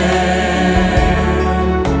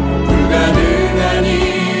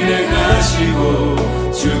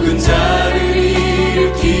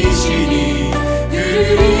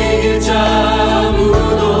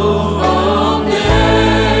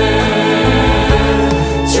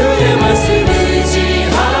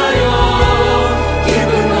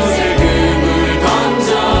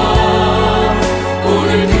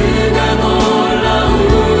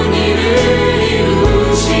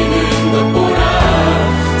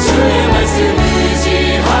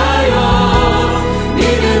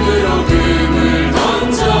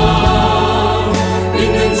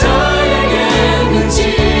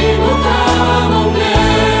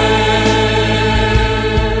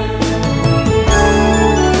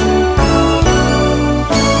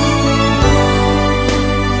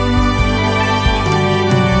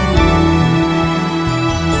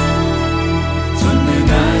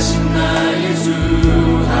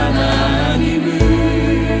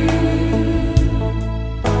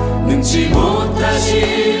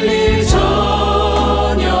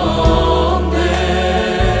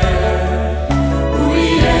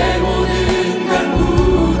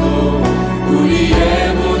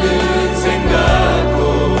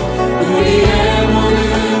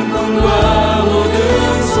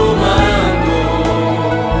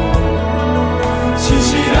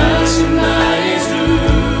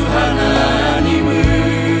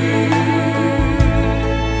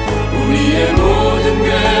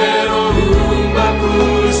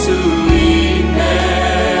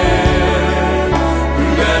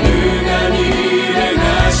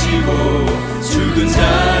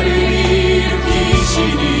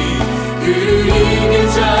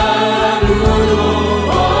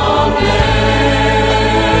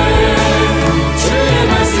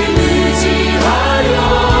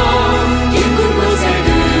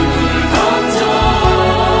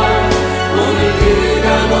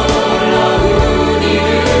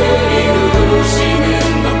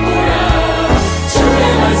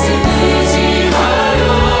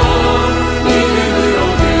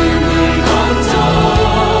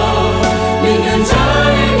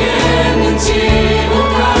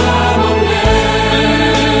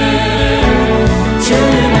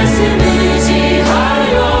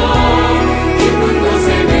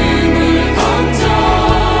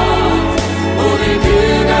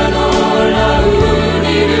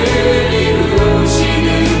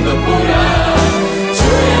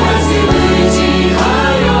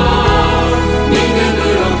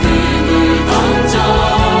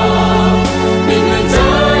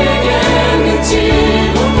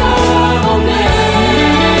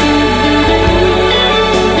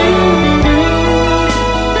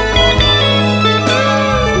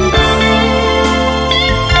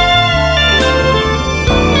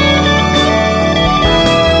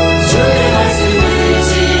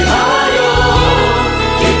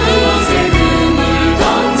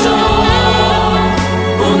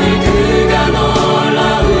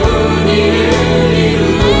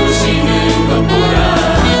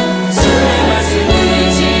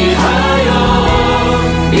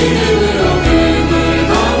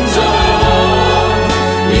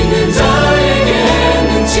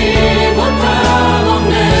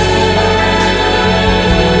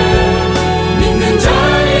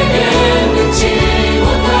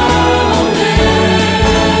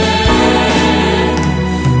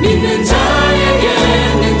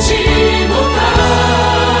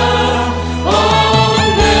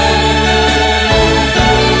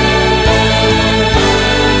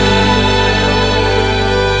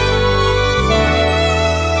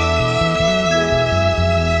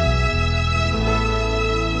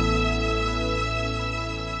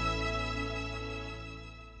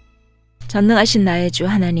 전능하신 나의 주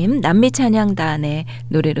하나님 남미 찬양단의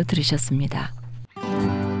노래로 들으셨습니다.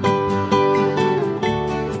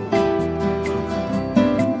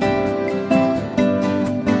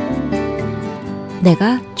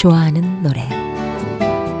 내가 좋아하는 노래.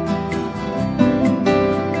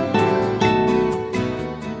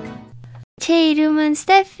 제 이름은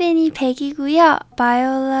스테파니 백이고요.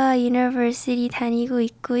 바이올라 유니버시티 다니고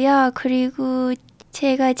있고요. 그리고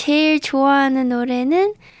제가 제일 좋아하는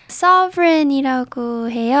노래는 Sovereign이라고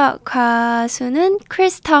해요. 가수는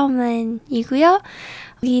크리스 톰린이고요.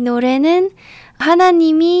 이 노래는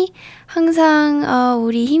하나님이 항상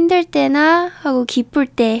우리 힘들 때나 하고 기쁠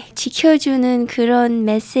때 지켜주는 그런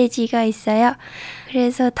메시지가 있어요.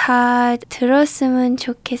 그래서 다 들었으면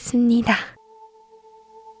좋겠습니다.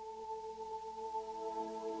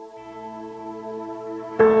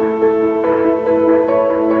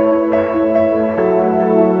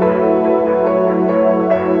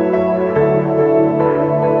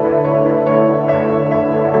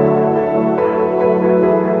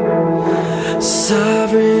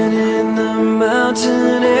 Sovereign in the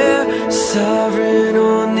mountain air, sovereign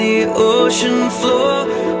on the ocean floor,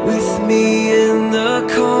 with me in the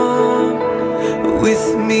calm,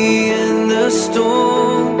 with me in the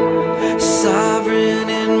storm, sovereign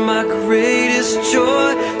in my greatest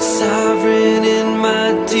joy, sovereign in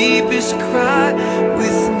my deepest cry,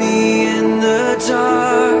 with me in the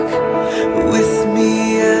dark, with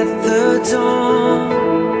me at the dawn.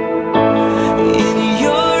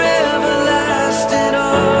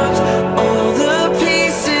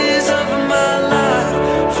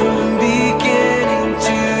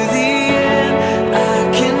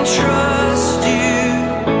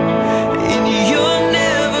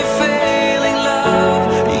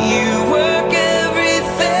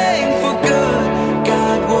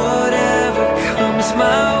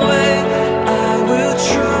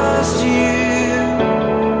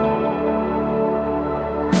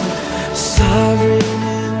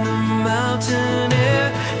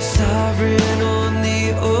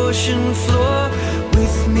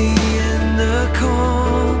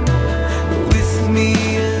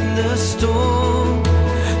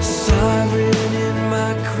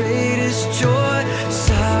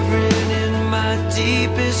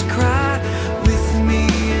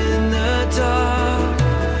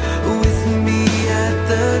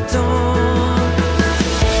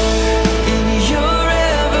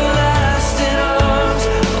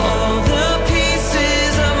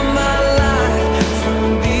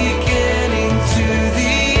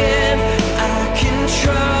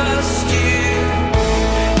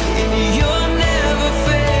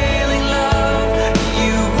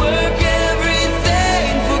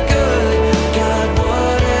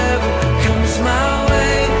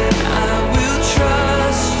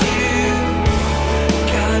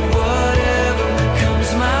 God, what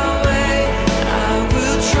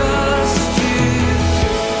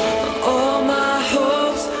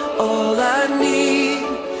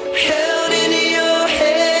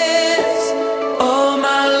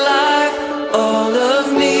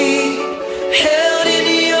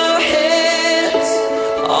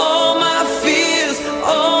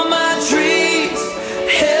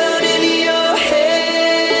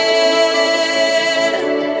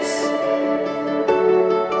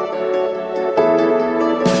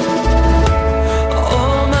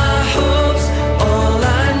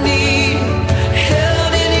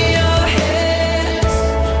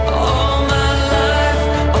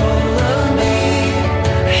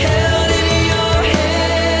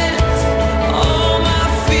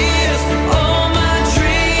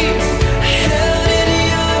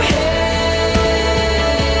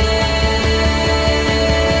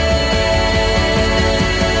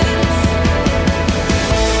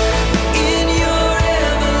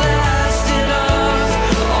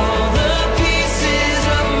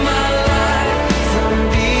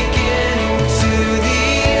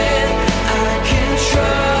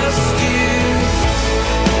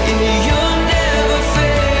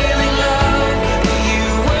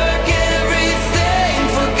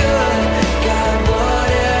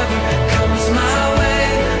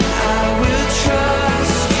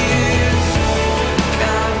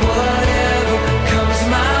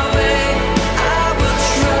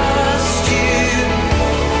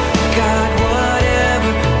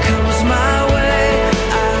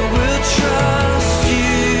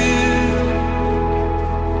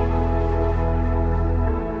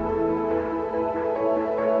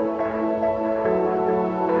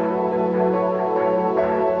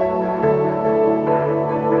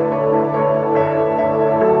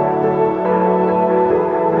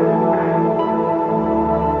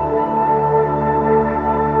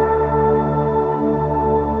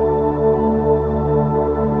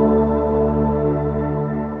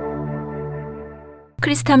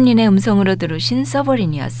크리스 탐린의 음성으로 들으신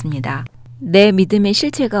서버린이었습니다. 내 믿음의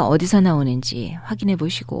실체가 어디서 나오는지 확인해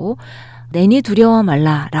보시고 내니 두려워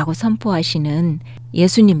말라라고 선포하시는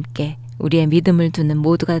예수님께 우리의 믿음을 두는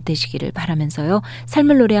모두가 되시기를 바라면서요.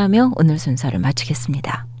 삶을 노래하며 오늘 순서를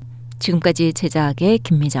마치겠습니다. 지금까지 제작의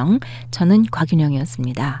김미정, 저는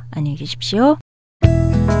곽윤영이었습니다. 안녕히 계십시오.